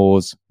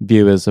Blackmore's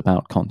view is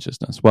about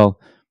consciousness. Well,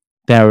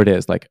 there it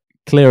is, like,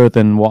 clearer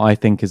than what I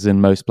think is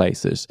in most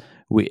places.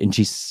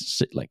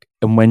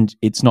 And when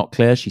it's not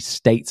clear, she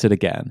states it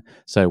again.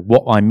 So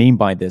what I mean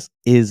by this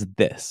is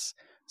this.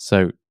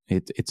 So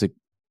it's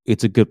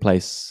a good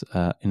place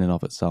in and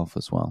of itself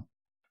as well,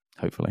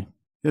 hopefully.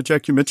 Yeah,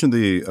 Jack, you mentioned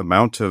the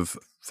amount of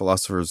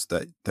philosophers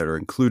that are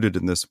included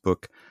in this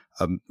book.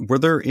 Were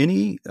there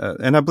any,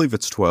 and I believe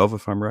it's 12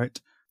 if I'm right,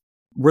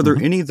 were there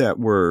any that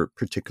were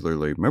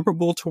particularly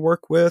memorable to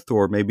work with,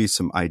 or maybe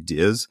some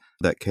ideas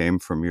that came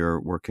from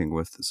your working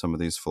with some of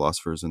these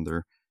philosophers in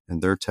their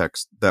and their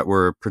texts that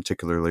were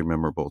particularly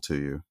memorable to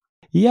you?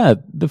 Yeah,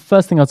 the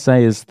first thing I'd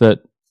say is that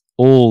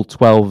all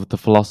 12 of the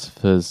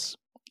philosophers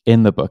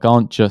in the book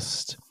aren't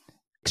just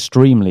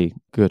extremely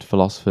good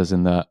philosophers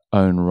in their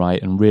own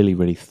right and really,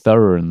 really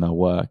thorough in their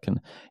work. And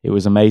it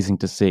was amazing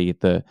to see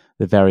the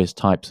various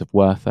types of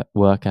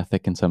work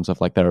ethic in terms of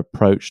like their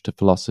approach to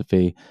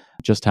philosophy,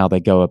 just how they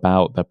go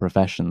about their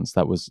professions.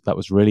 That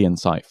was really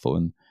insightful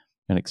and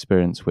an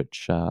experience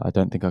which I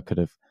don't think I could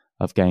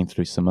have gained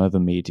through some other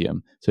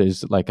medium. So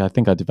it's like I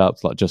think I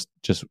developed like just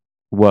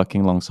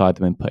working alongside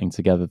them and putting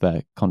together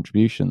their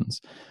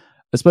contributions.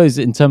 I suppose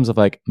in terms of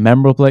like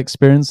memorable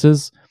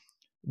experiences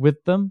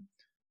with them,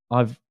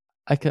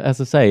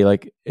 as I say,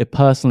 like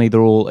personally, they're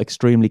all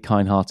extremely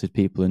kind-hearted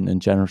people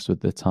and generous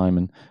with their time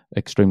and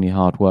extremely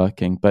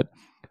hardworking. But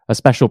a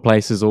special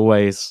place is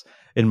always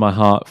in my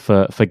heart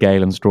for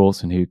Galen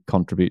Strawson, who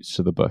contributes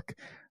to the book.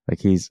 Like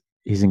he's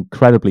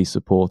incredibly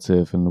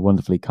supportive and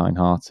wonderfully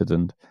kind-hearted,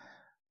 and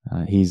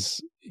he's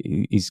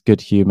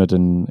good-humored.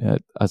 And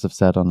as I've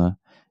said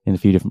in a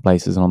few different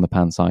places and on the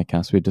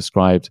Panpsycast, we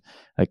described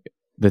like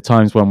the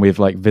times when we've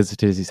like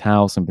visited his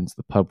house and been to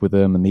the pub with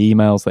him, and the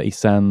emails that he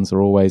sends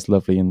are always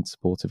lovely and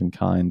supportive and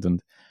kind.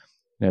 And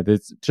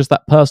there's just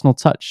that personal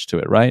touch to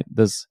it, right?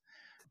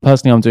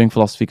 Personally, I'm doing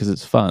philosophy because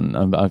it's fun,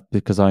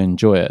 because I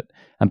enjoy it,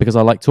 and because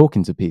I like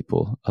talking to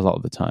people a lot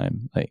of the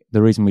time. Like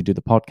the reason we do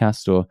the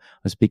podcast, or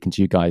I'm speaking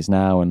to you guys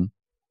now, and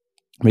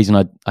the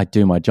reason I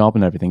do my job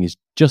and everything is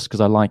just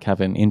because I like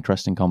having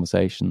interesting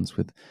conversations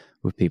with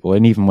people.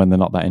 And even when they're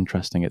not that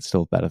interesting, it's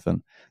still better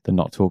than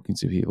not talking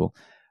to people.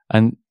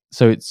 And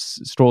so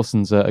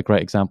Strawson's a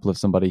great example of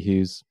somebody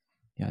who's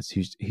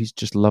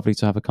just lovely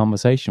to have a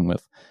conversation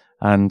with,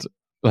 and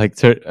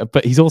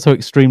but he's also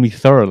extremely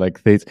thorough.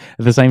 Like at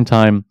the same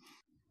time,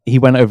 he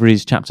went over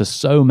his chapter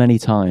so many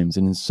times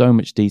and in so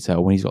much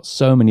detail when he's got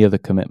so many other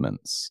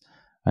commitments,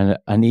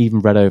 and even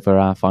read over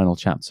our final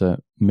chapter,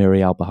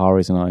 Miri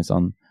Al-Bahari's and I's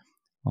on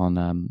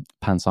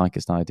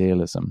panpsychist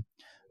idealism.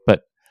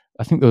 But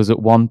I think there was at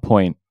one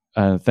point,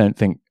 I don't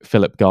think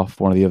Philip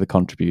Goff, one of the other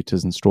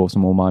contributors, and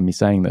Strawson will mind me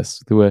saying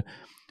this, they were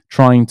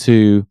trying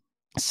to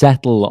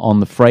settle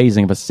on the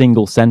phrasing of a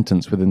single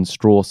sentence within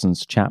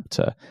Strawson's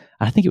chapter.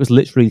 I think it was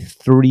literally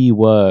 3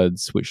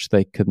 words which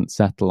they couldn't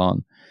settle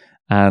on.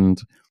 And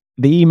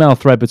the email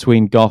thread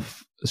between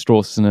Goff,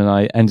 Strawson, and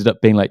I ended up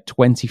being like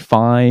 26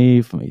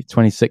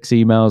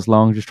 emails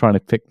long, just trying to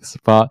pick this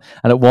apart.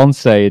 And at one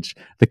stage,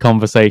 the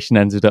conversation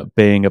ended up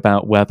being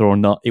about whether or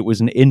not it was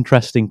an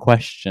interesting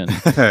question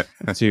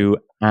to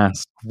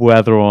ask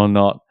whether or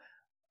not,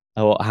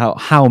 or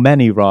how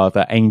many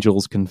rather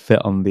angels can fit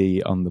on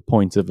the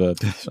point of a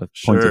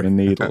point of a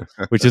needle,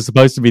 which is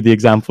supposed to be the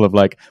example of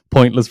like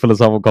pointless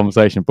philosophical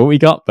conversation. But we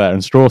got there,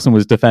 and Strawson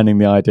was defending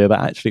the idea that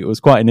actually it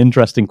was quite an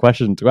interesting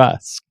question to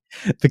ask.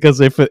 Because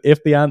if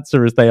the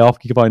answer is they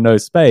occupy no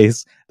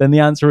space, then the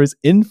answer is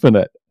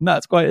infinite. And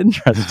that's quite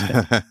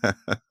interesting.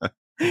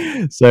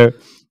 So,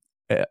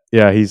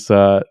 yeah, he's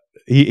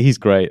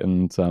great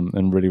and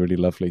really, really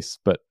lovely.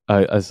 But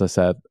as I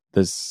said,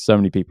 there's so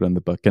many people in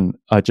the book, and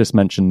I just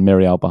mentioned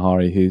Miri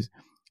Al-Bahari, who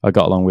I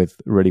got along with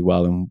really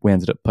well, and we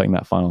ended up putting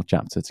that final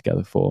chapter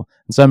together for.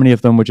 And so many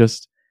of them were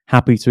just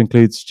happy to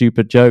include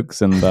stupid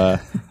jokes in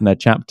their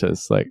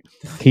chapters. Like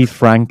Keith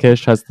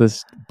Frankish has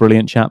this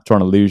brilliant chapter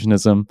on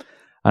illusionism,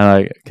 and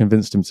I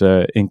convinced him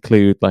to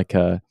include like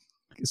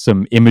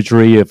some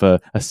imagery of a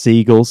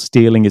seagull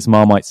stealing his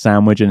Marmite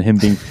sandwich and him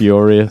being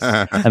furious.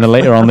 And then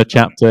later on the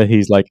chapter,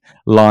 he's like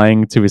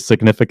lying to his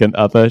significant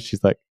other.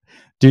 She's like,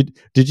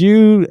 Did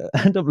you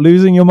end up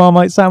losing your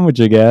Marmite sandwich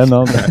again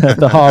on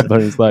the harbour?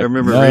 He's like, I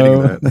remember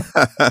reading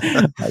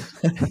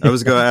that. I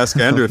was going to ask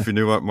Andrew if he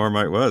knew what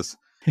Marmite was.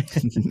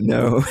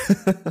 No.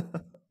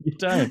 You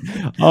don't?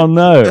 Oh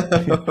no.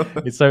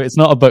 So it's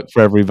not a book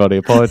for everybody.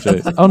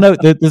 Apologies. Oh no,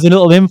 there's a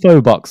little info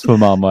box for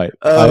Marmite.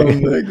 Oh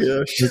my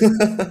gosh.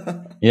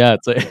 Yeah,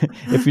 so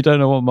if you don't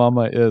know what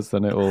Marmite is,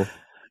 then it will.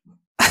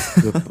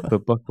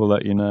 The book will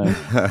let you know.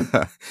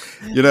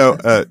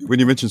 When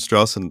you mentioned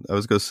Strawson, I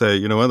was going to say,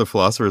 one of the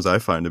philosophers I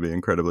find to be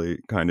incredibly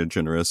kind and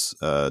generous,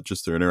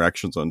 just their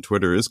interactions on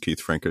Twitter, is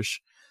Keith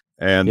Frankish.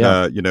 And,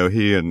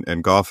 he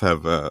and Goff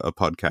have a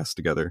podcast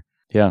together.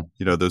 Yeah.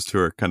 Those two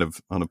are kind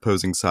of on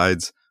opposing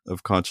sides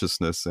of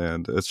consciousness.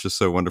 And it's just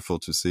so wonderful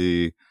to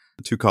see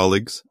two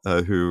colleagues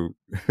who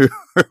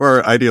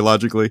are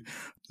ideologically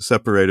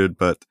separated,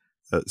 but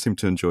seem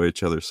to enjoy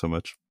each other so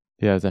much.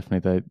 Yeah,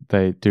 definitely.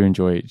 They do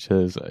enjoy each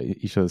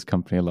other's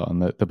company a lot,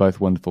 and they're both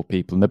wonderful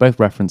people, and they both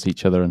reference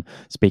each other and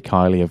speak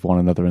highly of one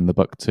another in the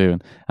book too.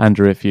 And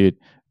Andrew, if you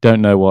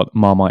don't know what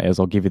Marmite is,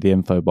 I'll give you the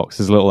info box.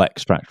 There's a little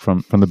extract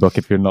from the book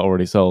if you're not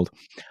already sold.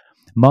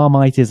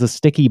 Marmite is a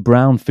sticky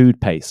brown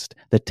food paste.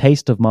 The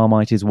taste of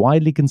Marmite is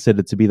widely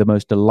considered to be the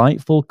most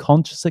delightful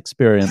conscious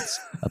experience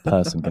a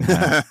person can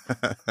have.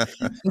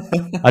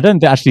 I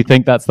don't actually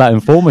think that's that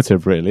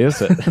informative, really,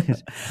 is it?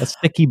 A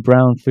sticky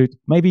brown food.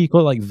 Maybe you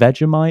call it like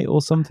Vegemite or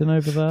something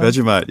over there?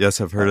 Vegemite, yes,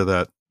 I've heard of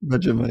that.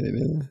 Vegemite,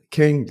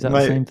 yeah. Is that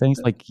the same thing?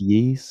 It's like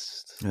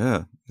yeast?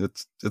 Yeah,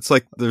 it's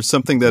like there's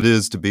something that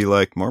is to be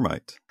like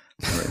Marmite.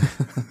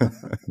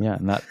 Yeah,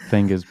 and that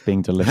thing is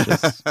being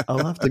delicious.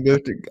 I'll have to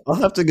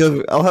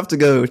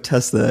go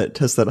test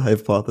that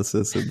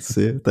hypothesis and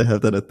see if they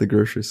have that at the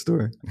grocery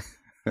store.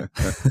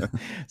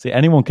 See,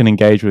 anyone can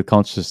engage with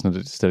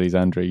consciousness studies,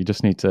 Andrew. You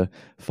just need to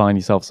find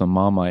yourself some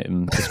Marmite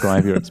and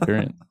describe your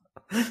experience.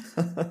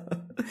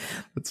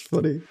 That's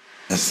funny.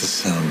 That's the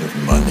sound of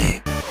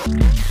money.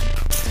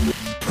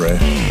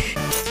 Fresh,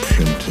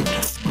 printed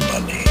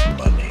money.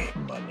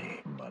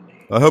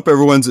 I hope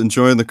everyone's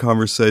enjoying the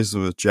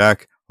conversation with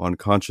Jack on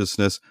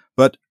consciousness,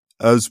 but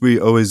as we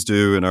always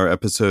do in our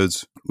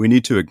episodes, we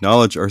need to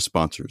acknowledge our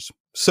sponsors.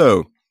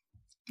 So,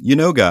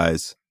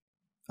 guys,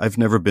 I've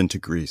never been to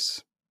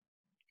Greece,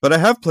 but I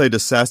have played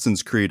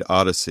Assassin's Creed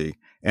Odyssey,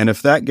 and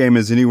if that game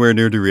is anywhere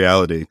near to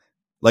reality,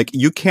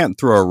 you can't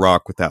throw a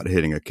rock without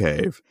hitting a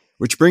cave.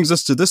 Which brings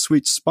us to this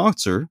week's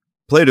sponsor,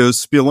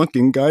 Plato's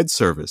Spelunking Guide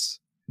Service.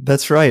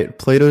 That's right.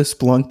 Plato's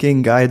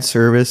Spelunking Guide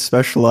Service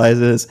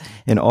specializes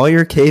in all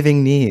your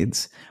caving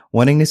needs.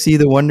 Wanting to see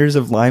the wonders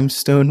of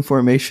limestone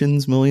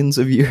formations millions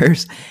of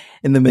years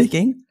in the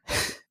making?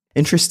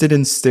 Interested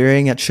in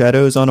staring at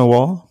shadows on a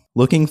wall?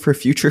 Looking for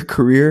future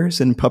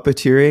careers in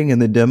puppeteering in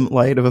the dim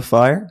light of a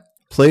fire?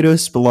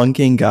 Plato's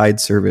Spelunking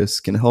Guide Service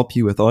can help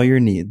you with all your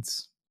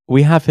needs.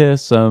 We have here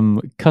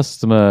some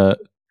customer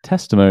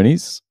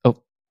testimonies.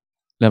 Oh,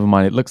 never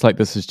mind. It looks like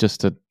this is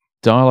just a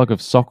dialogue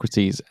of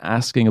Socrates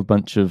asking a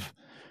bunch of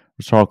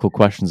rhetorical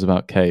questions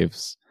about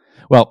caves.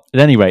 Well, at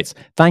any rate,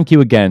 thank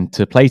you again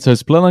to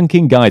Plato's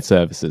Spelunking Guide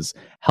Services,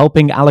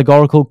 helping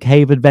allegorical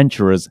cave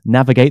adventurers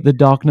navigate the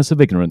darkness of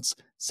ignorance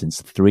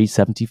since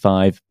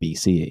 375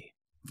 BCE.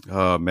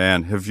 Oh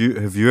man, have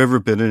you ever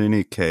been in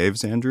any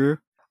caves, Andrew?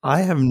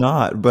 I have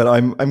not, but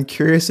I'm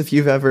curious if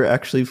you've ever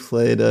actually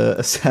played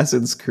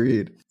Assassin's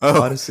Creed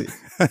Odyssey.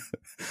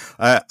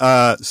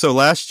 So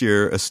last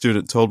year, a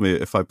student told me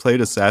if I played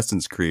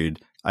Assassin's Creed,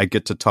 I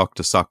get to talk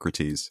to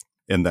Socrates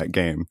in that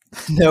game.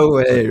 No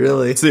way,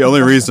 really? It's the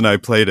only reason I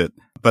played it,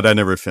 but I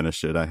never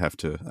finished it. I have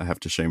to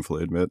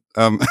shamefully admit.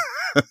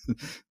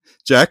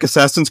 Jack,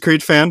 Assassin's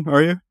Creed fan,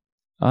 are you?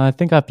 I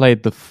think I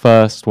played the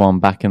first one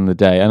back in the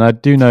day, and I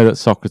do know that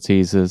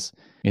Socrates is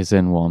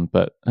in one,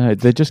 but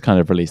they just kind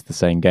of release the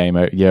same game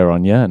year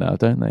on year now,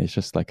 don't they? It's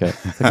just like a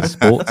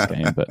sports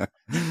game. But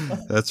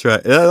that's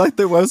right. Yeah,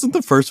 wasn't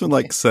the first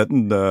one set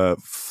in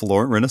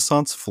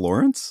Renaissance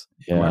Florence?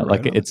 Yeah,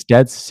 it's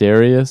dead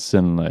serious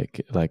and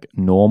like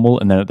normal,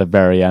 and then at the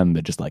very end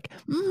they're just like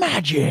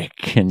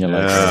magic, and you're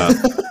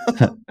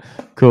like,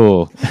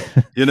 cool.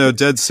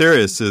 Dead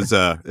serious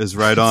is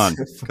right on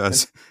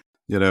because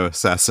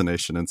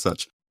assassination and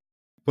such.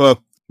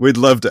 Well, we'd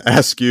love to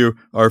ask you,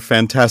 our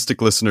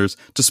fantastic listeners,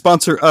 to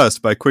sponsor us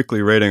by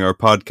quickly rating our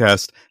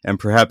podcast and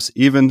perhaps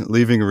even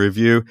leaving a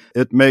review.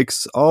 It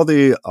makes all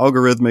the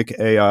algorithmic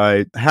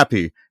AI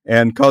happy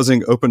and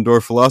causing Open Door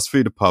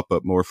Philosophy to pop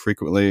up more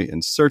frequently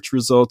in search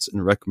results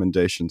and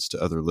recommendations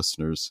to other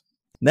listeners.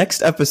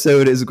 Next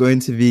episode is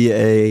going to be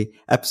a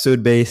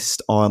episode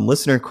based on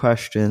listener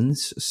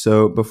questions.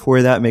 So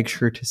before that, make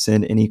sure to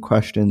send any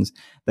questions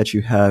that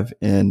you have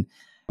in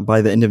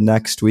by the end of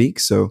next week.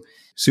 So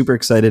super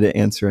excited at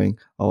answering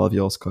all of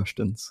y'all's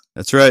questions.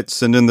 That's right.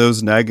 Send in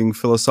those nagging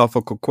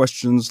philosophical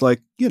questions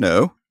like,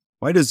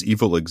 why does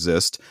evil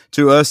exist,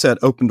 to us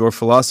at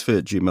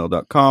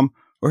opendoorphilosophy@gmail.com,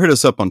 or hit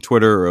us up on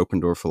Twitter or Open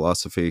Door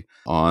Philosophy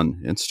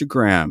on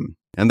Instagram.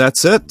 And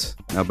that's it.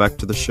 Now back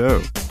to the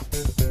show.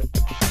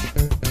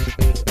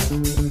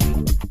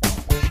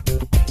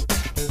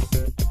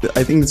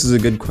 I think this is a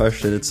good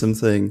question. It's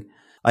something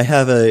I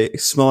have a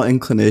small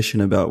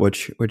inclination about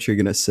what you're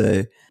going to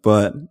say,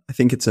 but I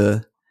think it's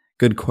a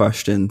good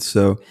question.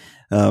 So,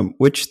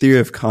 which theory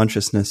of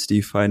consciousness do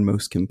you find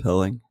most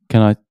compelling?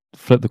 Can I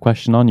flip the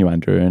question on you,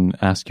 Andrew, and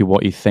ask you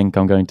what you think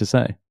I'm going to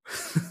say?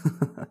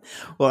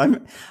 Well,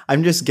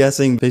 I'm just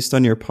guessing based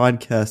on your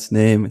podcast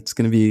name, it's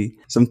going to be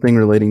something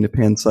relating to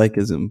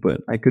panpsychism,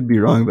 but I could be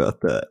wrong about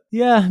that.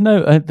 Yeah,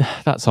 no,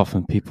 that's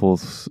often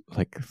people's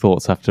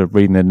thoughts after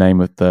reading the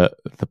name of the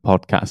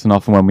podcast. And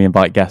often when we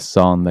invite guests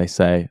on, they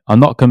say, "I'm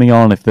not coming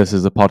on if this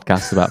is a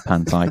podcast about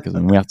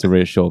panpsychism." We have to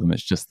reassure them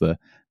it's just the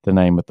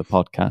name of the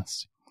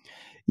podcast.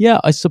 Yeah,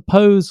 I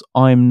suppose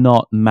I'm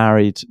not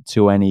married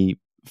to any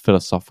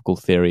philosophical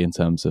theory in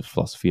terms of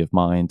philosophy of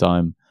mind.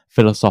 I'm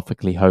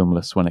philosophically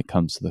homeless when it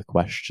comes to the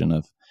question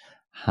of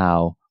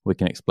how we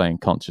can explain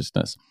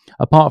consciousness.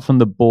 Apart from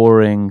the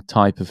boring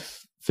type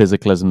of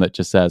physicalism that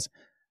just says,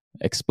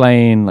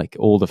 explain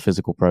all the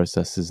physical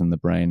processes in the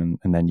brain,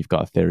 and then you've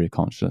got a theory of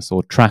consciousness,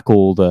 or track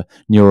all the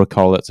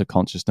neurocorrelates of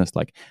consciousness,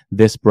 like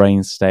this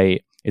brain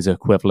state is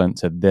equivalent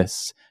to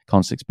this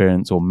conscious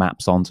experience or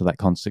maps onto that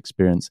conscious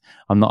experience.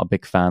 I'm not a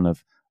big fan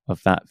of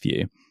that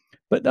view.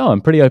 But no,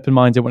 I'm pretty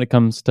open-minded when it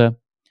comes to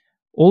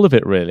all of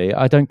it, really.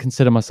 I don't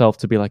consider myself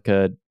to be like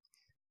a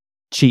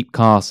cheap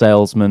car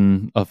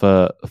salesman of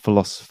a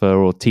philosopher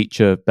or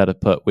teacher, better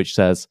put, which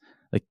says,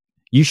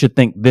 you should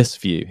think this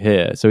view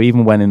here. So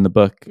even when in the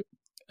book,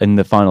 in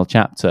the final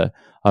chapter,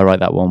 I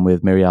write that one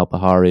with Miriam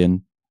Bahari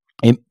and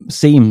it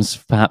seems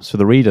perhaps for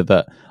the reader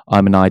that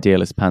I'm an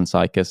idealist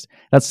panpsychist.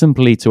 That's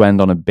simply to end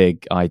on a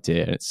big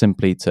idea. It's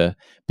simply to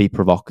be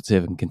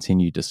provocative and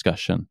continue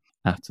discussion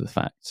after the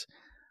fact.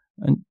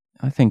 And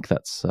I think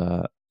that's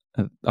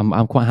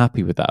I'm quite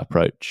happy with that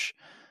approach.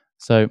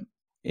 So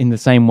in the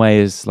same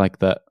way as like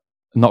that,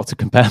 not to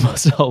compare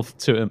myself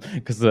to him,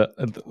 because the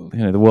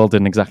world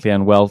didn't exactly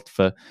end well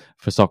for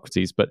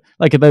Socrates, but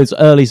like in those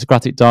early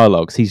Socratic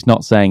dialogues, he's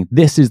not saying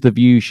this is the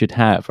view you should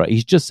have, right?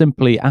 He's just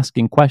simply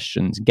asking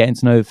questions, getting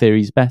to know the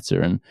theories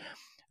better,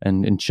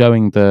 and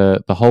showing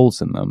the holes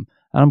in them.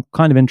 And I'm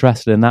kind of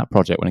interested in that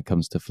project when it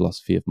comes to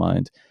philosophy of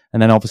mind.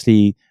 And then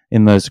obviously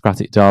in those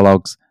Socratic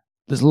dialogues,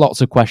 there's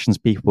lots of questions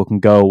people can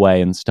go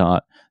away and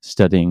start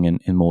studying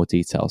in more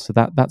detail. So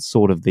that's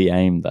sort of the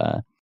aim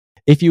there.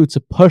 If you were to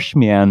push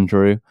me,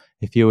 Andrew,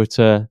 if you were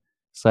to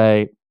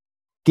say,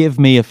 give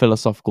me a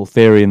philosophical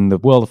theory in the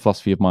world of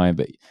philosophy of mind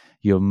that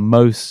you're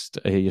most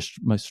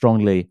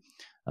strongly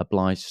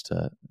obliged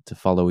to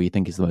follow, or you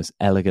think is the most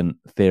elegant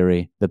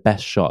theory, the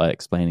best shot at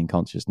explaining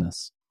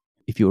consciousness.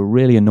 If you were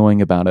really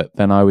annoying about it,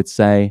 then I would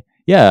say,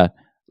 yeah,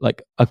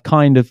 like a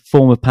kind of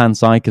form of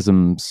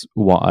panpsychism's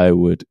what I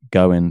would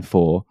go in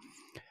for.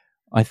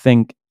 I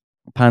think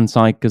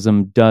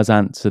panpsychism does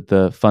answer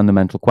the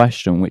fundamental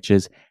question, which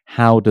is,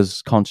 how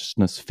does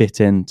consciousness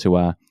fit into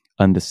our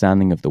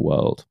understanding of the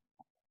world?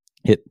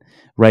 It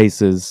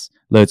raises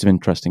loads of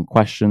interesting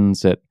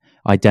questions. It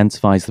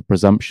identifies the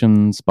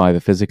presumptions by the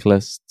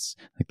physicalists.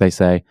 Like they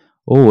say,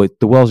 oh,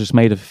 the world's just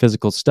made of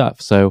physical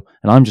stuff, so,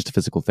 and I'm just a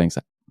physical thing.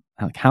 So,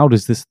 like, how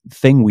does this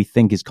thing we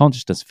think is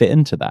consciousness fit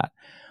into that?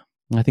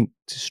 And I think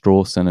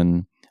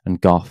Strawson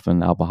and Goff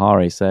and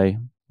Al-Bahari say,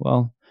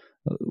 well,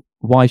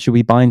 why should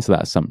we buy into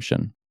that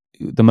assumption?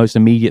 The most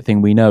immediate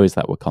thing we know is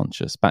that we're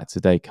conscious. Back to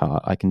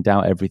Descartes, I can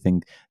doubt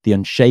everything. The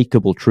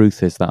unshakable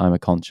truth is that I'm a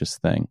conscious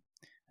thing,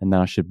 and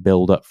then I should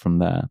build up from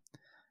there.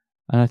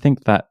 And I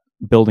think that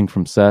building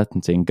from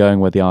certainty and going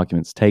where the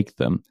arguments take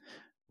them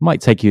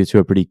might take you to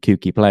a pretty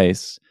kooky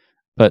place,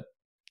 but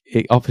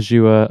it offers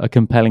you a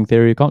compelling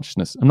theory of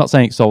consciousness. I'm not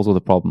saying it solves all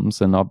the problems,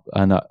 and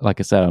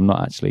like I said, I'm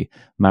not actually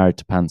married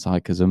to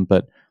panpsychism,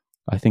 but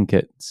I think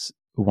it's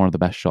one of the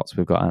best shots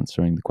we've got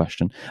answering the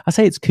question. I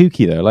say it's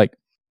kooky though, like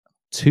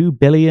 2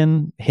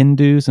 billion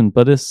Hindus and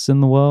Buddhists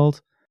in the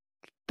world,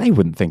 they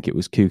wouldn't think it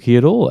was kooky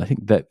at all. I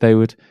think that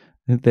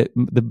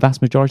the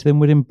vast majority of them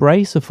would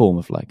embrace a form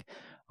of like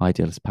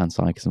idealist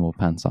panpsychism or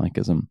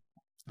panpsychism.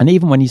 And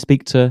even when you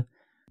speak to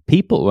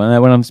people, when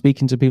I'm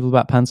speaking to people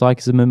about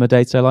panpsychism in my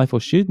day-to-day life or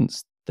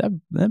students,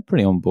 they're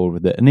pretty on board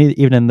with it. And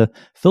even in the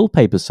Phil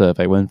paper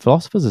survey, when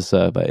philosophers are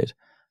surveyed,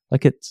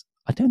 like it's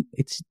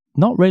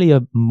not really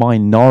a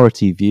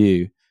minority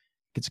view.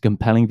 It's a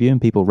compelling view,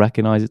 and people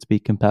recognize it to be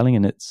compelling,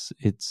 and it's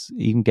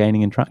even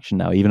gaining traction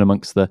now, even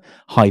amongst the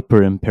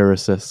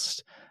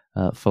hyper-empiricist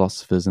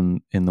philosophers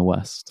in the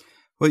West.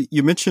 Well,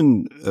 you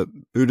mentioned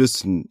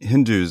Buddhists and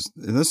Hindus,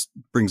 and this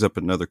brings up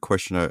another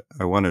question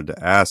I wanted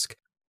to ask.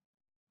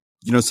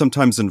 You know,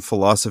 sometimes in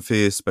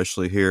philosophy,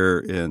 especially here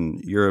in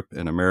Europe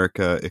and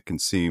America, it can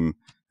seem,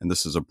 and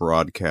this is a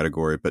broad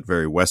category, but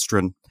very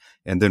Western.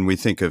 And then we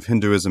think of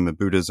Hinduism and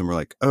Buddhism, we're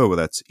like, oh, well,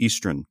 that's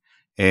Eastern.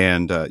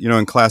 And,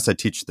 in class, I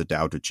teach the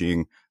Tao Te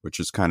Ching, which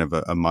is kind of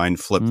a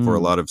mind flip for a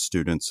lot of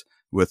students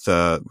with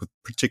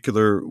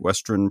particular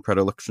Western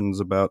predilections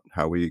about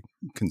how we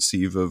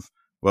conceive of,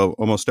 well,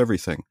 almost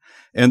everything.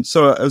 And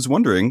so I was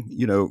wondering,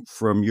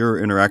 from your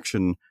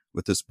interaction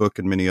with this book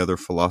and many other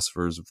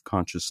philosophers of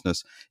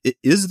consciousness,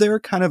 is there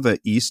kind of an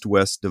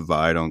East-West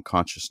divide on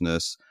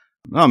consciousness?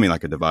 I don't mean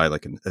like a divide,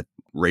 like a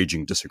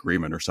raging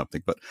disagreement or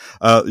something, but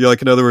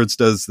like in other words,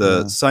 does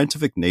the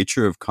scientific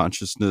nature of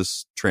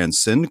consciousness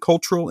transcend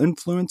cultural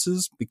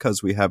influences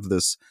because we have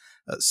this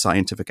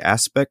scientific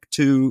aspect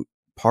to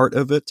part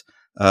of it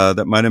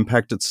that might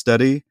impact its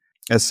study?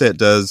 As say it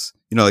does,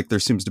 like there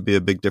seems to be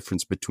a big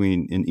difference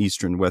between in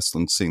East and West,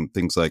 seeing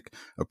things like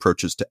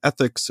approaches to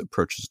ethics,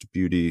 approaches to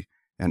beauty,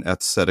 and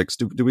aesthetics.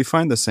 Do we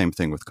find the same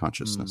thing with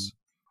consciousness?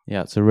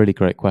 Yeah, it's a really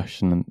great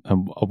question,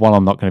 and while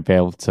I'm not going to be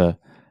able to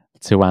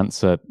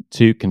answer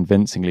too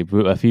convincingly,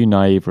 but a few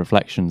naive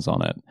reflections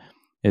on it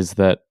is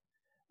that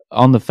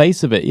on the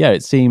face of it,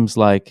 it seems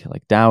like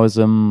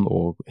Taoism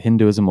or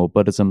Hinduism or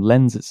Buddhism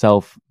lends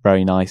itself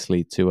very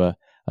nicely to a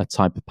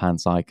type of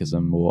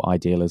panpsychism or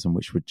idealism,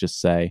 which would just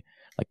say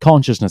like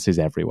consciousness is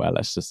everywhere.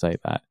 Let's just say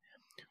that.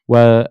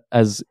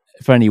 Whereas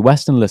for any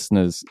Western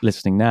listeners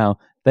listening now,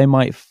 they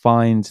might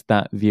find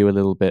that view a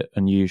little bit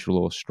unusual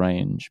or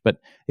strange,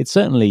 but it's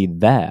certainly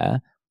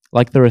there.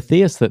 Like there are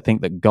theists that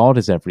think that God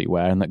is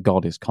everywhere and that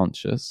God is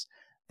conscious.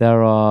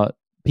 There are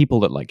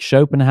people that like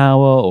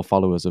Schopenhauer or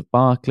followers of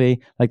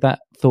Berkeley, like that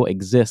thought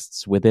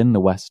exists within the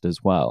West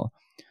as well.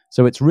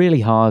 So it's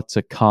really hard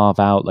to carve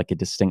out like a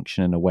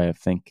distinction in a way of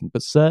thinking.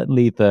 But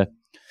certainly the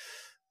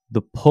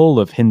pull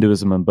of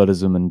Hinduism and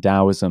Buddhism and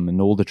Taoism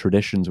and all the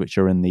traditions which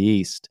are in the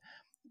East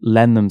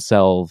lend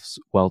themselves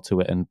well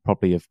to it and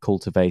probably have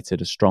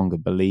cultivated a stronger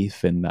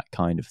belief in that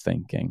kind of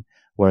thinking.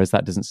 Whereas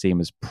that doesn't seem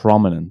as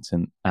prominent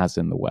as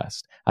in the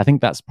West. I think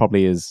that's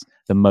probably is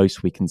the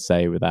most we can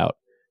say without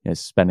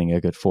spending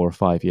a good 4 or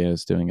 5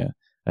 years doing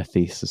a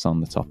thesis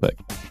on the topic.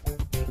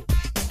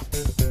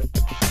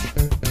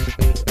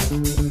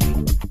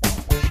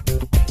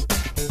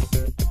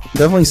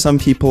 Definitely some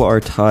people are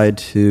tied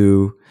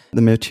to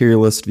the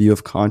materialist view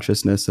of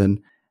consciousness. And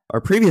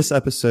our previous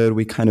episode,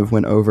 we kind of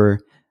went over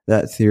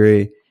that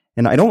theory.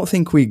 And I don't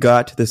think we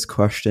got to this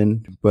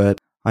question, but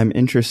I'm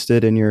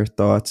interested in your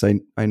thoughts.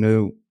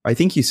 I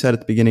think you said at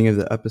the beginning of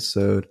the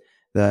episode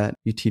that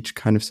you teach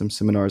kind of some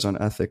seminars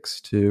on ethics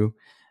too.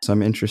 So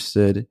I'm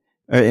interested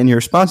in your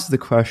response to the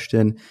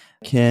question,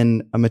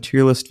 can a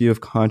materialist view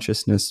of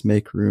consciousness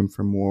make room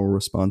for moral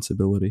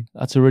responsibility?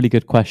 That's a really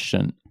good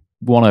question.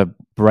 Want to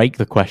break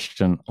the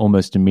question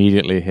almost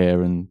immediately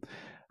here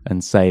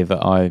and say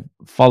that I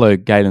follow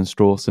Galen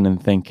Strawson in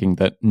thinking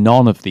that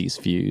none of these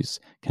views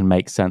can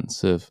make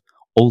sense of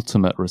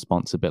ultimate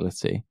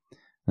responsibility.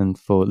 And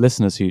for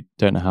listeners who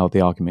don't know how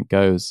the argument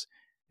goes,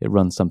 it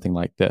runs something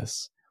like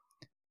this.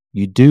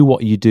 You do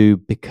what you do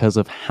because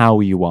of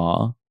how you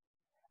are,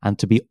 and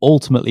to be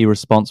ultimately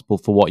responsible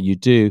for what you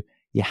do,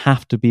 you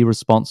have to be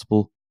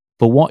responsible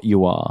for what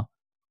you are.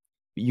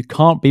 But you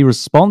can't be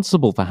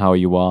responsible for how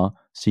you are,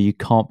 so you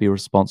can't be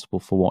responsible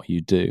for what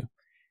you do.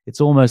 It's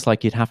almost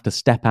like you'd have to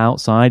step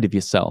outside of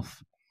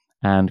yourself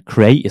and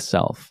create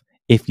yourself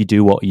if you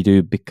do what you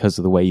do because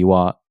of the way you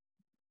are,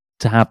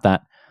 to have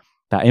that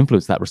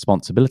influence, that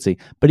responsibility.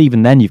 But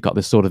even then, you've got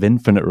this sort of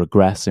infinite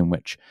regress in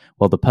which,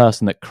 well, the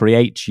person that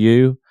creates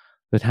you,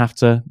 they'd have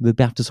to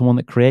someone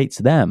that creates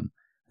them.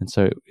 And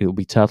so it'll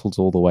be turtles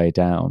all the way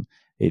down.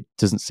 It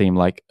doesn't seem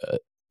like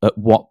at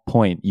what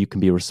point you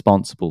can be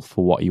responsible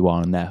for what you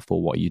are and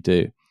therefore what you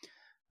do.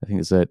 I think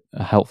there's a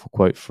helpful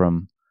quote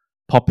from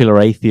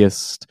popular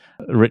atheist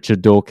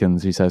Richard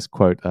Dawkins, who says,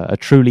 quote, a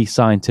truly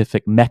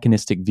scientific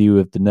mechanistic view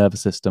of the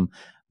nervous system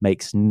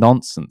makes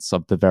nonsense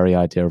of the very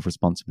idea of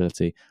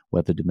responsibility,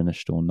 whether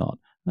diminished or not.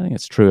 I think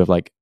it's true of,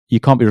 like, you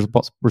can't be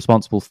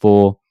responsible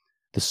for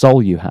the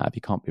soul you have.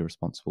 You can't be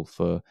responsible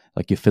for,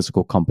 like, your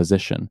physical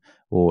composition,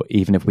 or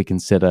even if we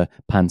consider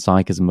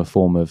panpsychism a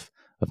form of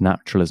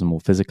naturalism or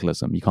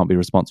physicalism, you can't be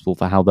responsible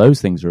for how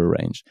those things are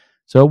arranged.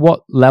 So at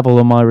what level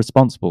am I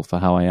responsible for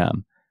how I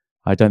am?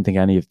 I don't think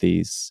any of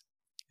these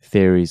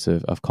theories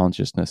of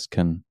consciousness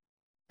can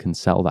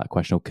settle that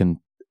question or can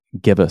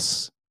give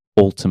us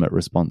ultimate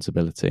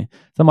responsibility.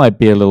 That might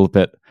be a little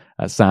bit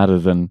sadder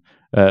than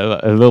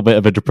a little bit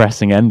of a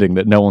depressing ending,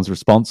 that no one's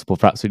responsible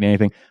for absolutely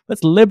anything.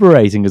 That's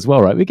liberating as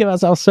well, right? We give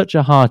ourselves such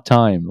a hard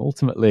time.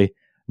 Ultimately,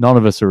 none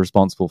of us are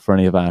responsible for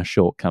any of our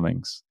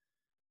shortcomings.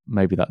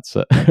 Maybe that's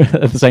at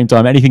the same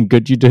time, anything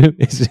good you do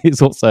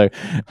is also,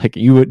 like,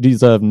 you would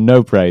deserve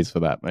no praise for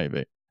that.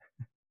 Maybe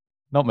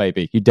not.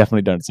 Maybe you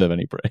definitely don't deserve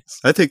any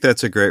praise. I think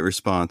that's a great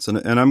response, and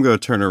I'm going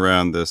to turn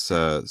around this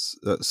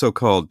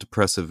so-called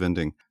depressive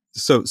ending.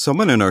 So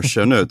someone in our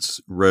show notes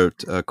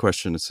wrote a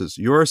question that says,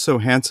 "You are so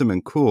handsome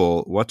and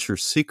cool. What's your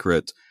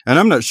secret?" And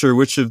I'm not sure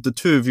which of the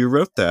two of you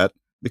wrote that,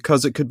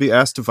 because it could be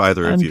asked of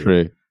either of you.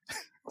 Andrew.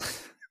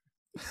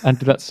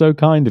 Andrew, that's so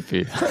kind of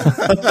you.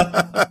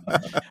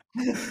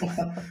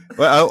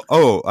 Well,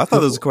 I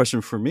thought it was a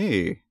question for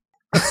me.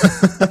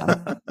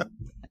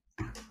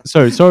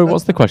 Sorry,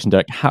 what's the question,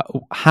 Derek?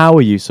 How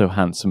are you so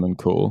handsome and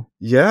cool?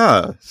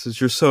 Yeah, it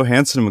says you're so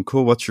handsome and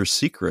cool. What's your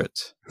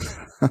secret?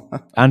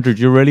 Andrew,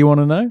 do you really want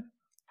to know?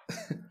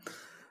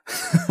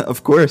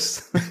 Of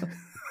course.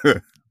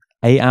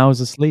 8 hours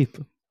of sleep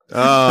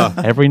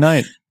every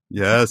night.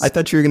 Yes. I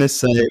thought you were going to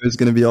say it was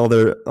going to be all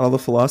the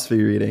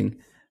philosophy reading,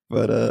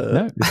 but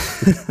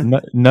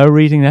no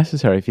reading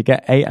necessary. If you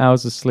get 8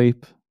 hours of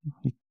sleep,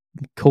 you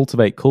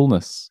cultivate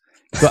coolness.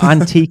 But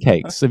and tea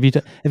cakes. Have you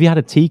had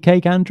a tea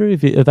cake, Andrew?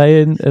 Are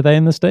they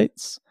in the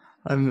States?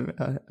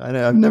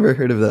 I've never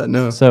heard of that.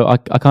 No. So I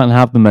can't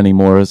have them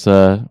anymore as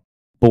a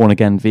born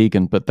again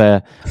vegan. But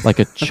they're like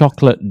a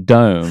chocolate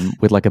dome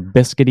with like a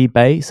biscuity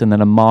base and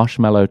then a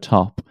marshmallow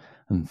top,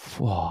 and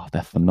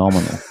they're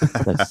phenomenal.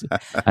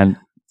 And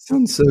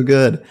sounds so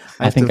good.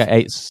 I think I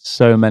ate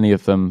so many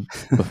of them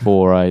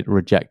before I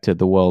rejected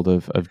the world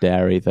of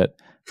dairy that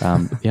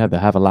they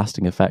have a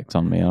lasting effect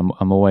on me.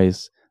 I'm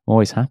always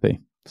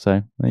happy.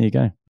 So there you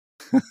go.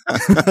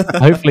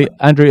 Hopefully,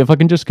 Andrew, if I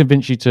can just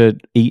convince you to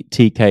eat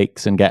tea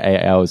cakes and get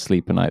 8 hours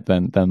sleep a night,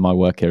 then my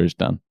work here is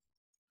done.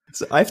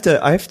 So I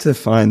have to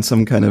find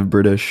some kind of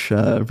British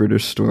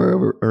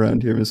store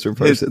around here, Mr.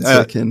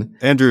 Parsons.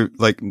 Andrew,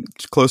 like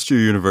close to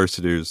your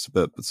university, is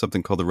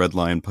something called the Red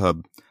Lion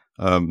Pub.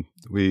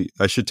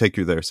 I should take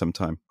you there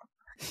sometime.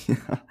 Yeah.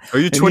 Are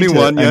you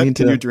 21 yet?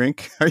 Can you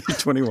drink? Are you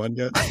 21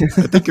 yet?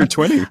 I think you're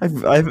 20.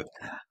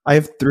 I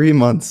have 3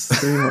 months.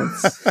 3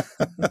 months.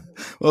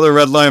 Well, the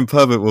Red Lion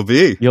Pub it will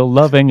be. You'll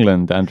love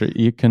England, Andrew.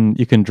 You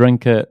can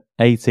drink at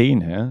 18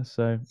 here.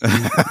 So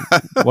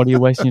what are you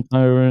wasting your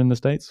time over in the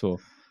States for?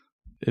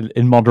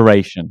 In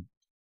moderation.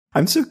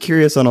 I'm so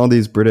curious on all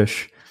these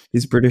British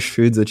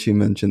foods that you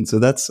mentioned. So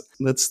that's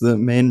the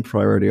main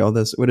priority. All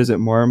this, what is it?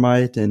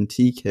 Marmite and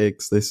tea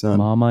cakes. They sound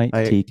Marmite,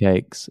 tea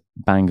cakes,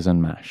 bangs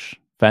and mash.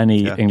 For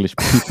any English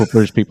people,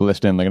 British people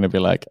listening, they're going to be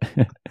like,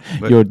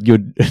 "You're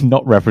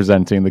not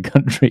representing the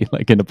country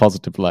like in a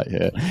positive light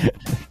here."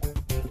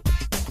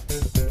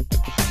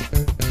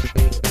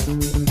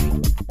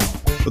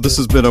 Well, this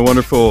has been a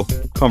wonderful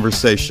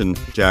conversation,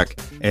 Jack,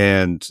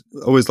 and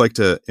I always like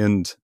to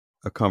end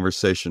a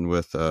conversation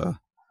with, it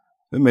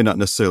may not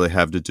necessarily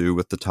have to do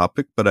with the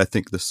topic, but I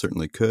think this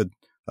certainly could,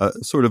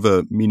 sort of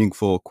a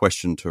meaningful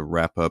question to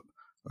wrap up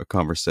a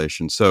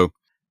conversation. So,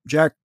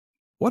 Jack,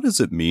 what does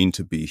it mean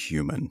to be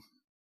human?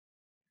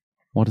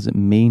 What does it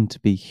mean to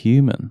be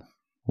human?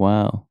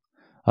 Wow.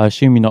 I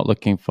assume you're not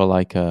looking for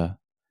like a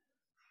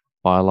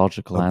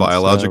biological answer.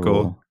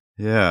 Biological.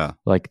 Yeah.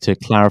 Like to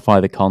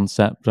clarify the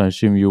concept, I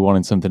assume you're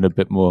wanting something a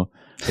bit more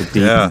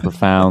deep and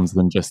profound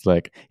than just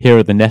like, here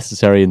are the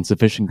necessary and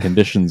sufficient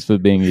conditions for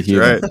being a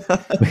human.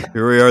 Right.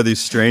 Here we are, these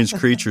strange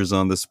creatures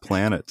on this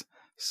planet.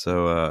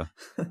 So,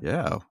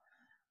 yeah.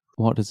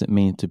 What does it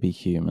mean to be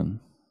human?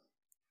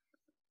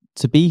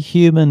 To be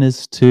human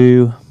is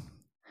to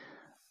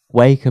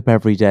wake up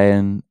every day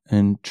and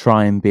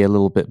try and be a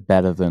little bit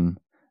better than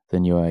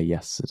you were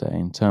yesterday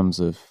in terms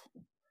of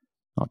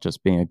not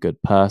just being a good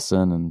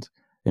person and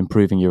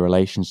improving your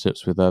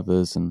relationships with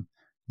others and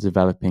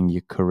developing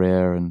your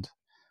career and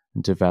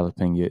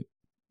developing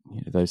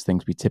those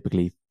things we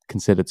typically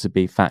consider to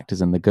be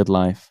factors in the good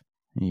life.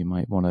 You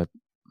might want to,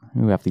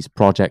 we have these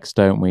projects,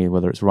 don't we,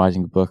 whether it's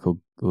writing a book or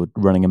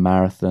running a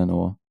marathon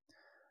or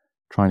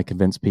trying to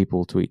convince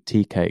people to eat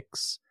tea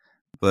cakes.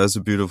 Well, that's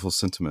a beautiful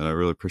sentiment. I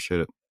really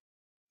appreciate it.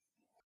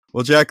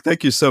 Well, Jack,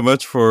 thank you so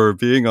much for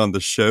being on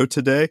the show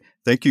today.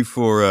 Thank you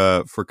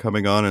for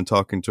coming on and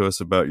talking to us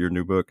about your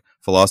new book,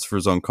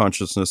 Philosophers on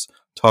Consciousness,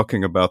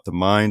 Talking About the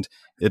Mind.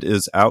 It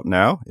is out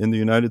now in the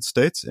United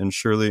States and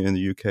surely in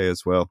the UK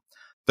as well.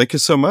 Thank you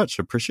so much.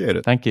 Appreciate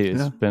it. Thank you.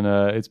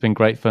 It's been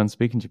great fun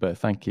speaking to you both.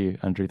 Thank you,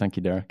 Andrew. Thank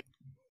you, Derek.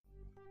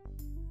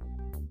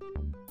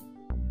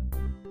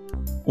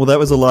 Well, that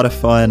was a lot of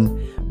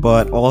fun,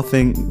 but all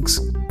things,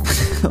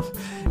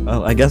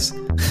 well, I guess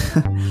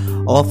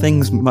all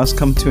things must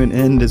come to an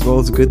end as well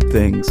as good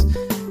things.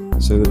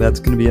 So that's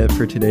going to be it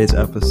for today's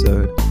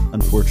episode,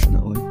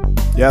 unfortunately.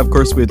 Yeah, of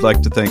course, we'd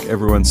like to thank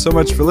everyone so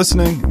much for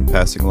listening and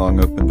passing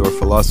along Open Door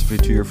Philosophy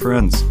to your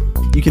friends.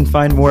 You can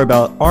find more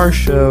about our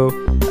show,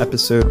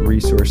 episode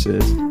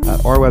resources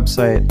at our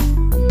website,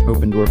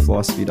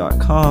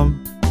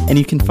 opendoorphilosophy.com. And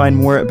you can find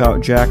more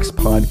about Jack's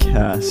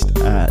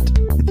podcast at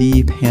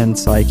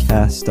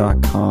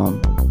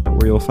thepanpsycast.com,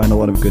 where you'll find a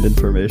lot of good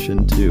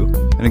information too.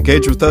 And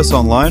engage with us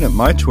online at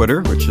my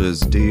Twitter, which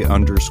is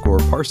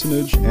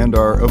D_Parsonage, and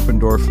our Open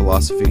Door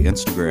Philosophy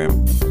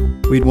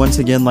Instagram. We'd once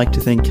again like to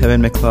thank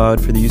Kevin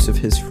MacLeod for the use of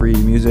his free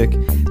music.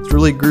 It's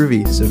really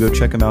groovy, so go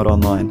check him out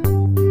online.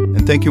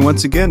 And thank you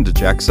once again to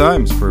Jack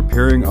Symes for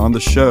appearing on the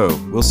show.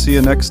 We'll see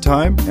you next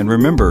time, and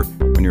remember,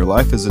 when your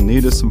life is in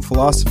need of some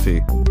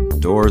philosophy, the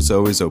door is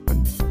always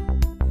open.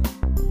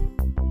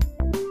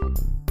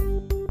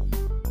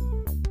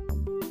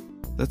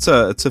 It's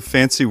a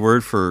fancy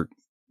word for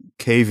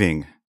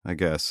caving, I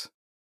guess.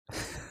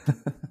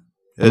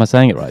 Am I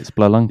saying it right?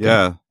 Spelunking.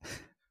 Yeah.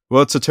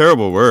 Well, it's a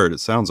terrible word.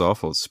 It sounds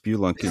awful.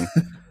 Spelunking.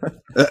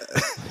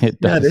 It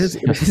does.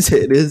 Yeah,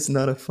 it is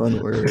not a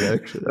fun word,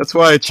 actually. That's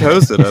why I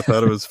chose it. I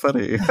thought it was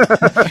funny.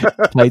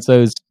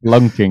 Plato's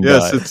spelunking.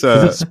 Yes, it's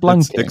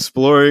splunking. It's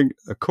exploring,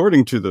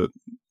 according to the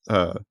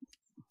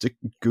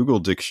Google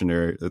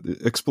dictionary, the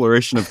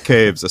exploration of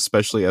caves,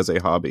 especially as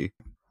a hobby.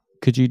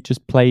 Could you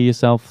just play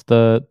yourself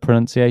the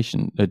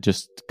pronunciation?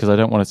 Just because I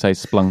don't want to say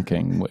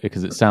splunking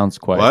because it sounds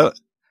quite. Well,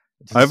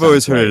 I've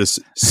always heard it as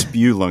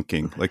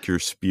spewlunking, like you're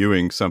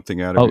spewing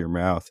something out of your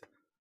mouth.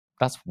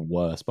 That's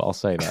worse, but I'll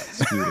say that.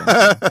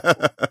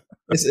 Spewlunking.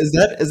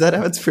 Is that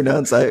how it's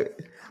pronounced?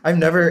 I've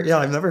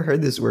never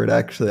heard this word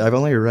actually. I've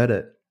only read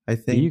it. I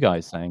think. Are you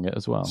guys saying it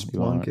as well?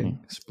 Spelunking.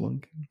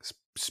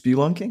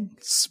 Spelunking.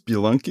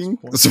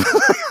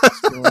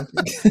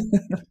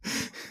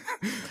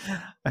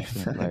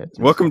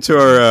 Welcome to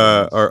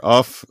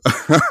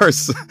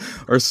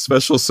our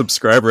special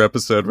subscriber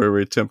episode where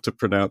we attempt to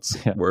pronounce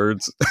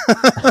words.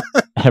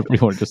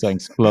 Everyone just saying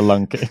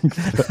spelunking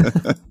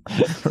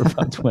for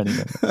about 20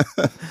 minutes.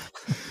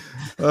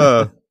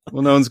 Well,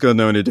 no one's going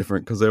to know any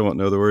different because they won't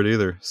know the word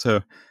either.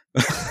 So.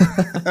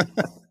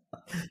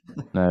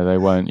 No, they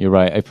won't. You're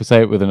right. If we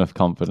say it with enough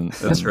confidence,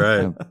 that's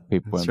right.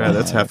 People that's right.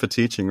 That's half a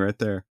teaching right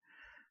there.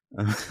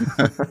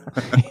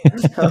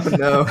 Oh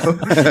no!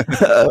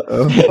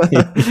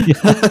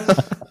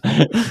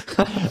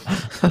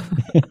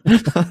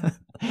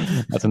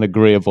 That's an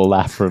agreeable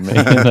laugh from me,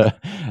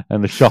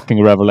 and a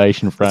shocking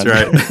revelation, friend.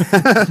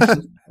 That's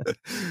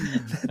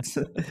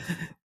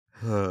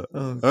right.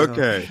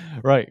 Okay.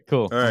 Right.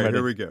 Cool. All right.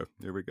 Here we go.